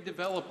 Every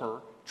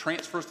developer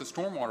transfers the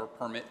stormwater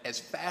permit as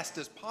fast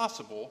as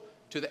possible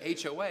to the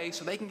HOA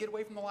so they can get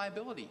away from the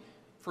liability.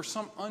 For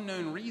some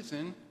unknown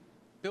reason,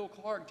 Bill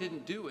Clark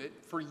didn't do it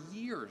for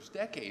years,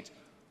 decades.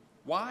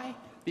 Why?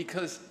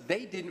 Because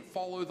they didn't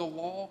follow the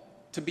law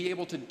to be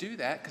able to do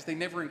that, because they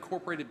never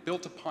incorporated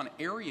built-upon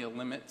area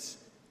limits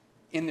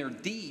in their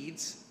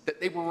deeds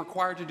that they were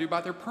required to do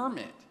by their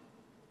permit,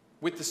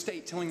 with the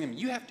state telling them,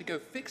 you have to go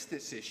fix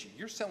this issue.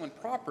 You're selling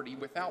property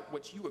without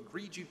what you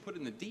agreed you'd put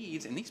in the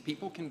deeds, and these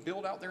people can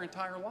build out their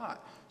entire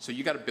lot. So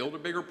you got to build a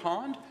bigger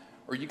pond,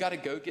 or you got to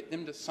go get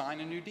them to sign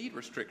a new deed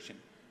restriction.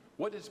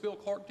 What does Bill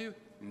Clark do?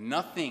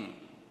 Nothing.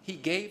 He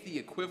gave the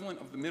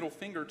equivalent of the middle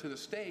finger to the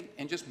state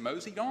and just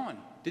moseyed on.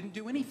 Didn't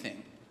do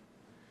anything.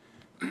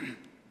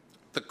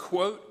 The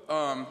quote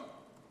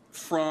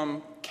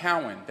from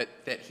Cowan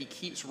that he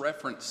keeps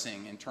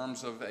referencing in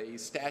terms of a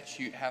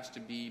statute has to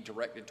be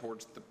directed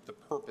towards the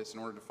purpose in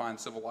order to find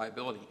civil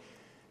liability,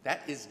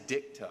 that is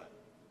dicta.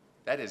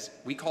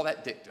 We call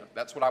that dicta.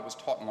 That's what I was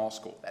taught in law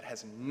school. That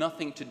has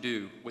nothing to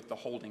do with the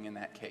holding in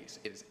that case.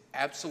 It is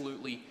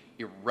absolutely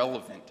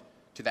irrelevant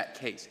to that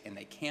case, and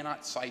they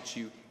cannot cite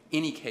you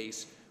any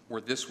case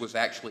where this was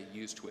actually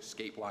used to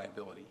escape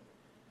liability.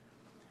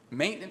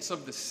 Maintenance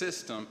of the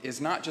system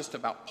is not just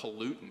about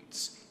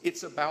pollutants.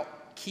 It's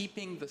about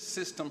keeping the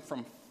system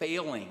from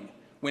failing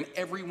when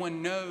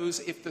everyone knows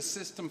if the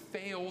system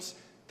fails,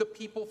 the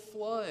people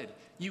flood.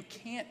 You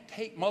can't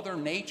take Mother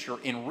Nature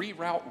and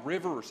reroute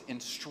rivers and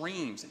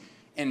streams,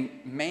 and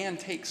man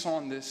takes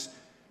on this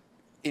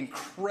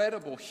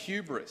incredible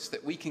hubris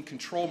that we can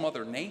control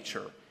Mother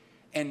Nature.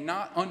 and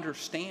not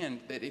understand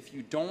that if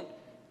you don't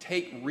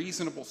take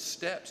reasonable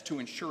steps to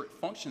ensure it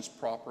functions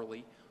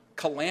properly,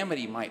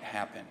 calamity might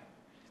happen.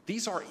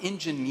 These are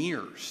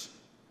engineers.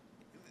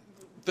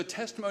 The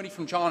testimony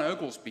from John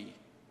Oglesby,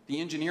 the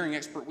engineering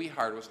expert we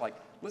hired, was like,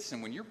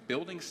 listen, when you're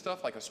building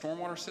stuff like a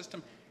stormwater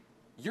system,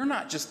 you're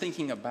not just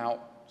thinking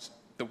about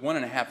the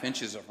 1.5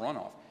 inches of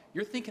runoff.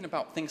 You're thinking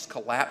about things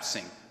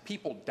collapsing,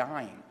 people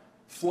dying,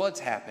 floods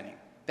happening.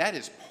 That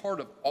is part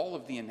of all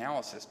of the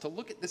analysis. To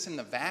look at this in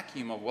the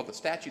vacuum of, well, the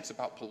statute's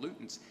about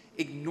pollutants,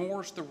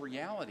 ignores the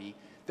reality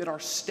that our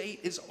state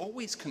is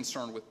always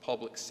concerned with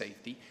public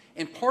safety.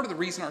 And part of the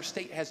reason our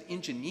state has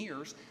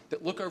engineers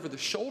that look over the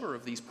shoulder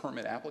of these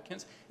permit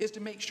applicants is to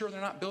make sure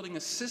they're not building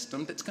a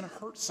system that's going to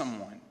hurt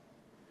someone.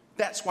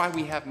 That's why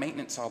we have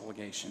maintenance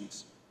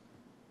obligations.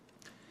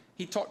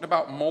 He talked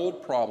about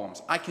mold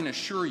problems. I can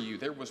assure you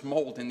there was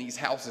mold in these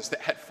houses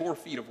that had 4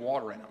 feet of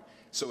water in them.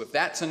 So if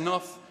that's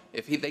enough,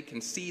 if they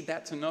concede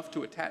that's enough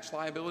to attach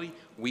liability,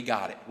 we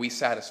got it. We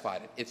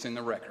satisfied it. It's in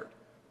the record.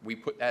 We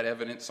put that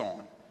evidence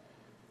on.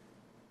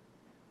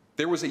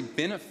 There was a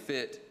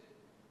benefit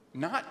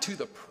not to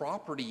the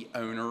property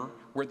owner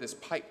where this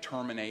pipe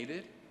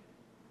terminated.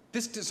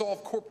 This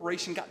dissolved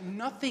corporation got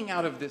nothing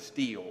out of this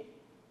deal.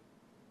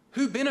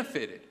 Who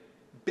benefited?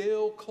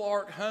 Bill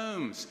Clark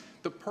Holmes,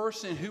 the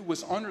person who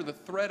was under the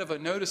threat of a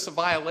notice of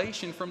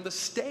violation from the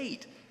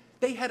state.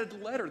 They had a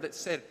letter that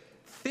said,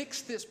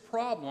 fix this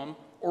problem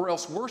or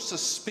else we're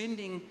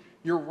suspending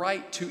your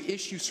right to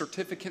issue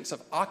certificates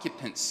of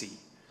occupancy.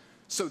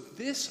 So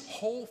this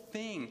whole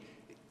thing,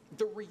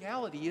 the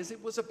reality is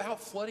it was about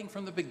flooding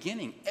from the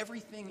beginning.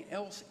 Everything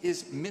else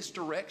is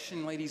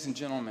misdirection, ladies and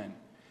gentlemen.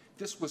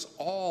 This was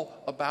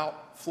all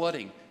about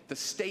flooding. The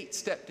state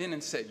stepped in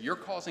and said, you're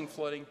causing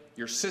flooding,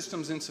 your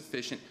system's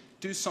insufficient,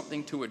 do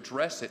something to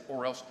address it,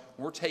 or else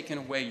we're taking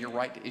away your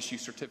right to issue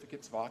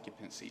certificates of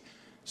occupancy.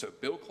 So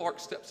Bill Clark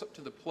steps up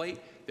to the plate,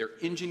 their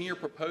engineer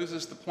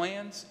proposes the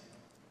plans,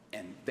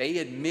 and they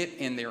admit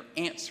in their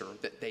answer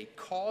that they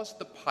caused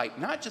the pipe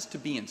not just to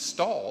be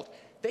installed,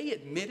 they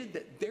admitted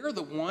that they're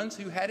the ones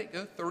who had it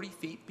go 30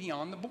 feet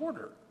beyond the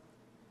border.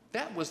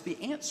 That was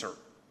the answer.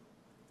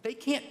 They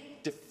can't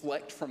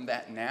deflect from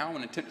that now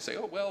and attempt to say,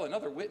 oh, well,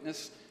 another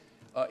witness,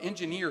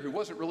 engineer who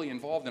wasn't really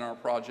involved in our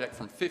project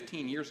from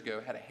 15 years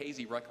ago had a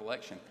hazy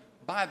recollection.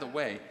 By the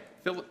way,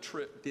 Philip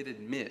Tripp did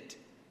admit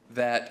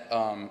that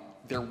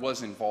there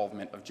was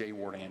involvement of J.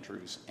 Ward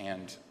Andrews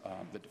and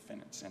the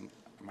defendants, and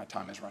my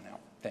time has run out.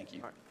 Thank you.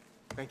 All right.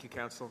 Thank you,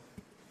 counsel.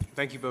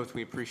 Thank you both.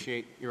 We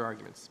appreciate your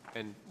arguments,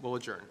 and we'll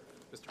adjourn.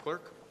 Mr.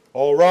 Clerk?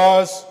 All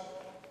rise.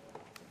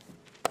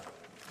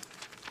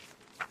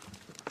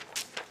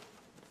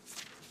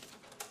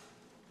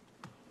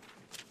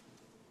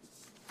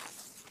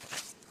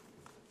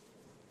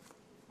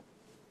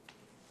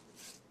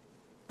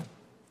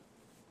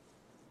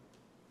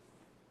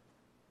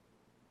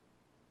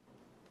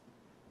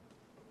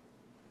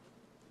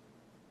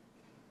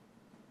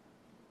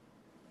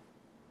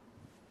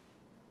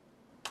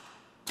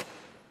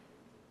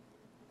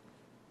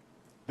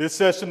 This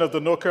session of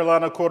the North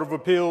Carolina Court of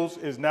Appeals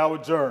is now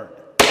adjourned.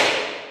 Good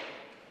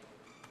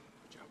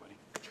job, buddy.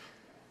 Good job.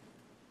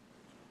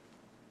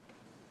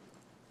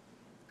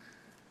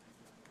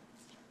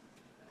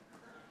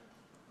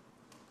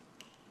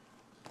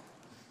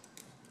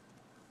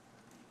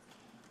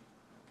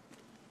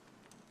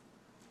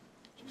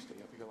 Did you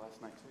stay up here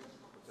last night too?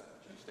 What's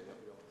that? Did you stay up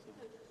here last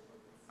night?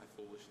 I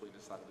foolishly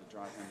decided to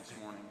drive in this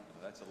morning.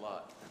 That's a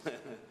lot.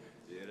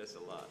 Yeah, that's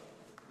a lot.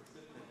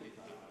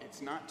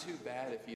 It's not too bad if you